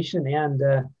conversation, and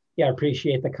yeah, I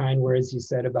appreciate the kind words you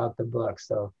said about the book.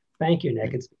 So thank you,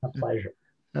 Nick. It's been a pleasure.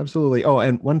 Absolutely. Oh,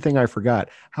 and one thing I forgot.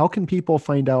 How can people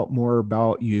find out more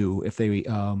about you if they do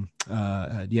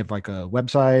you have like a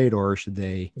website or should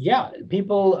they? Yeah,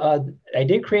 people, I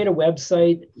did create a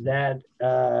website that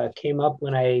came up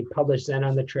when I published Zen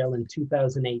on the Trail in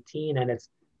 2018, and it's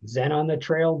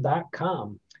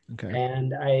zenonthetrail.com. Okay.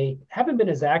 And I haven't been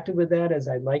as active with that as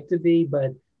I'd like to be,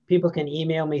 but people can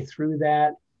email me through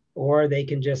that, or they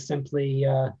can just simply,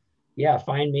 yeah,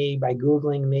 find me by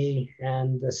Googling me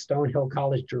and the Stonehill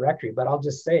College directory. But I'll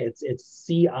just say it's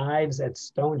C. Ives at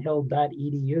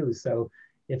stonehill.edu. So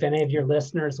if any of your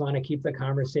listeners want to keep the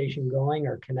conversation going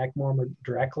or connect more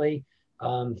directly,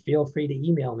 feel free to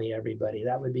email me, everybody.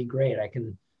 That would be great. I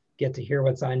can get to hear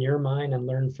what's on your mind and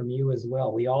learn from you as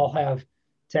well. We all have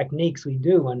techniques we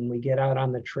do when we get out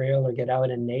on the trail or get out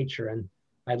in nature. And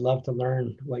I'd love to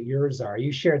learn what yours are.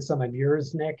 You shared some of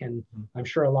yours, Nick, and I'm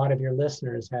sure a lot of your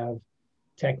listeners have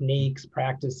techniques,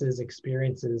 practices,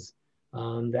 experiences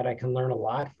that I can learn a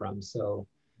lot from. So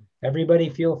everybody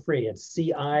feel free. It's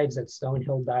cives at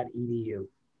stonehill.edu.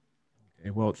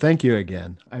 Okay, well, thank you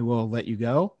again. I will let you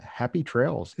go. Happy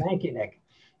trails. Thank you, Nick.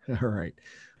 All right.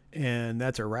 And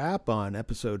that's a wrap on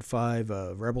episode 5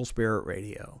 of Rebel Spirit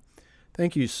Radio.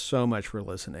 Thank you so much for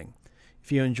listening. If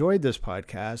you enjoyed this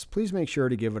podcast, please make sure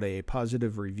to give it a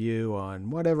positive review on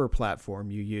whatever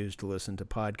platform you use to listen to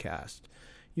podcasts.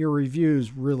 Your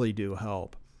reviews really do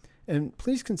help. And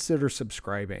please consider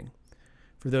subscribing.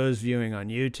 For those viewing on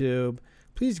YouTube,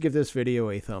 please give this video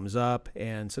a thumbs up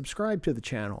and subscribe to the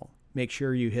channel. Make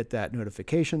sure you hit that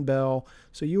notification bell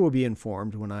so you will be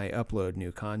informed when I upload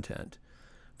new content.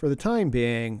 For the time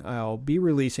being, I'll be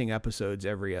releasing episodes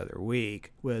every other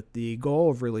week with the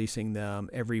goal of releasing them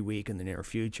every week in the near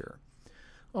future.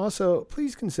 Also,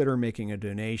 please consider making a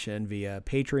donation via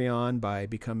Patreon by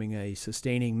becoming a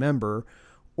sustaining member,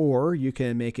 or you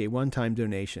can make a one-time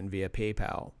donation via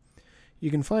PayPal. You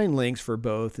can find links for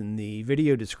both in the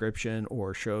video description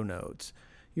or show notes.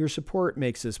 Your support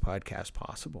makes this podcast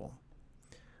possible.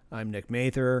 I'm Nick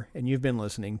Mather, and you've been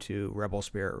listening to Rebel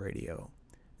Spirit Radio.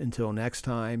 Until next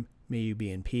time, may you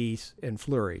be in peace and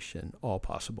flourish in all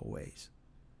possible ways.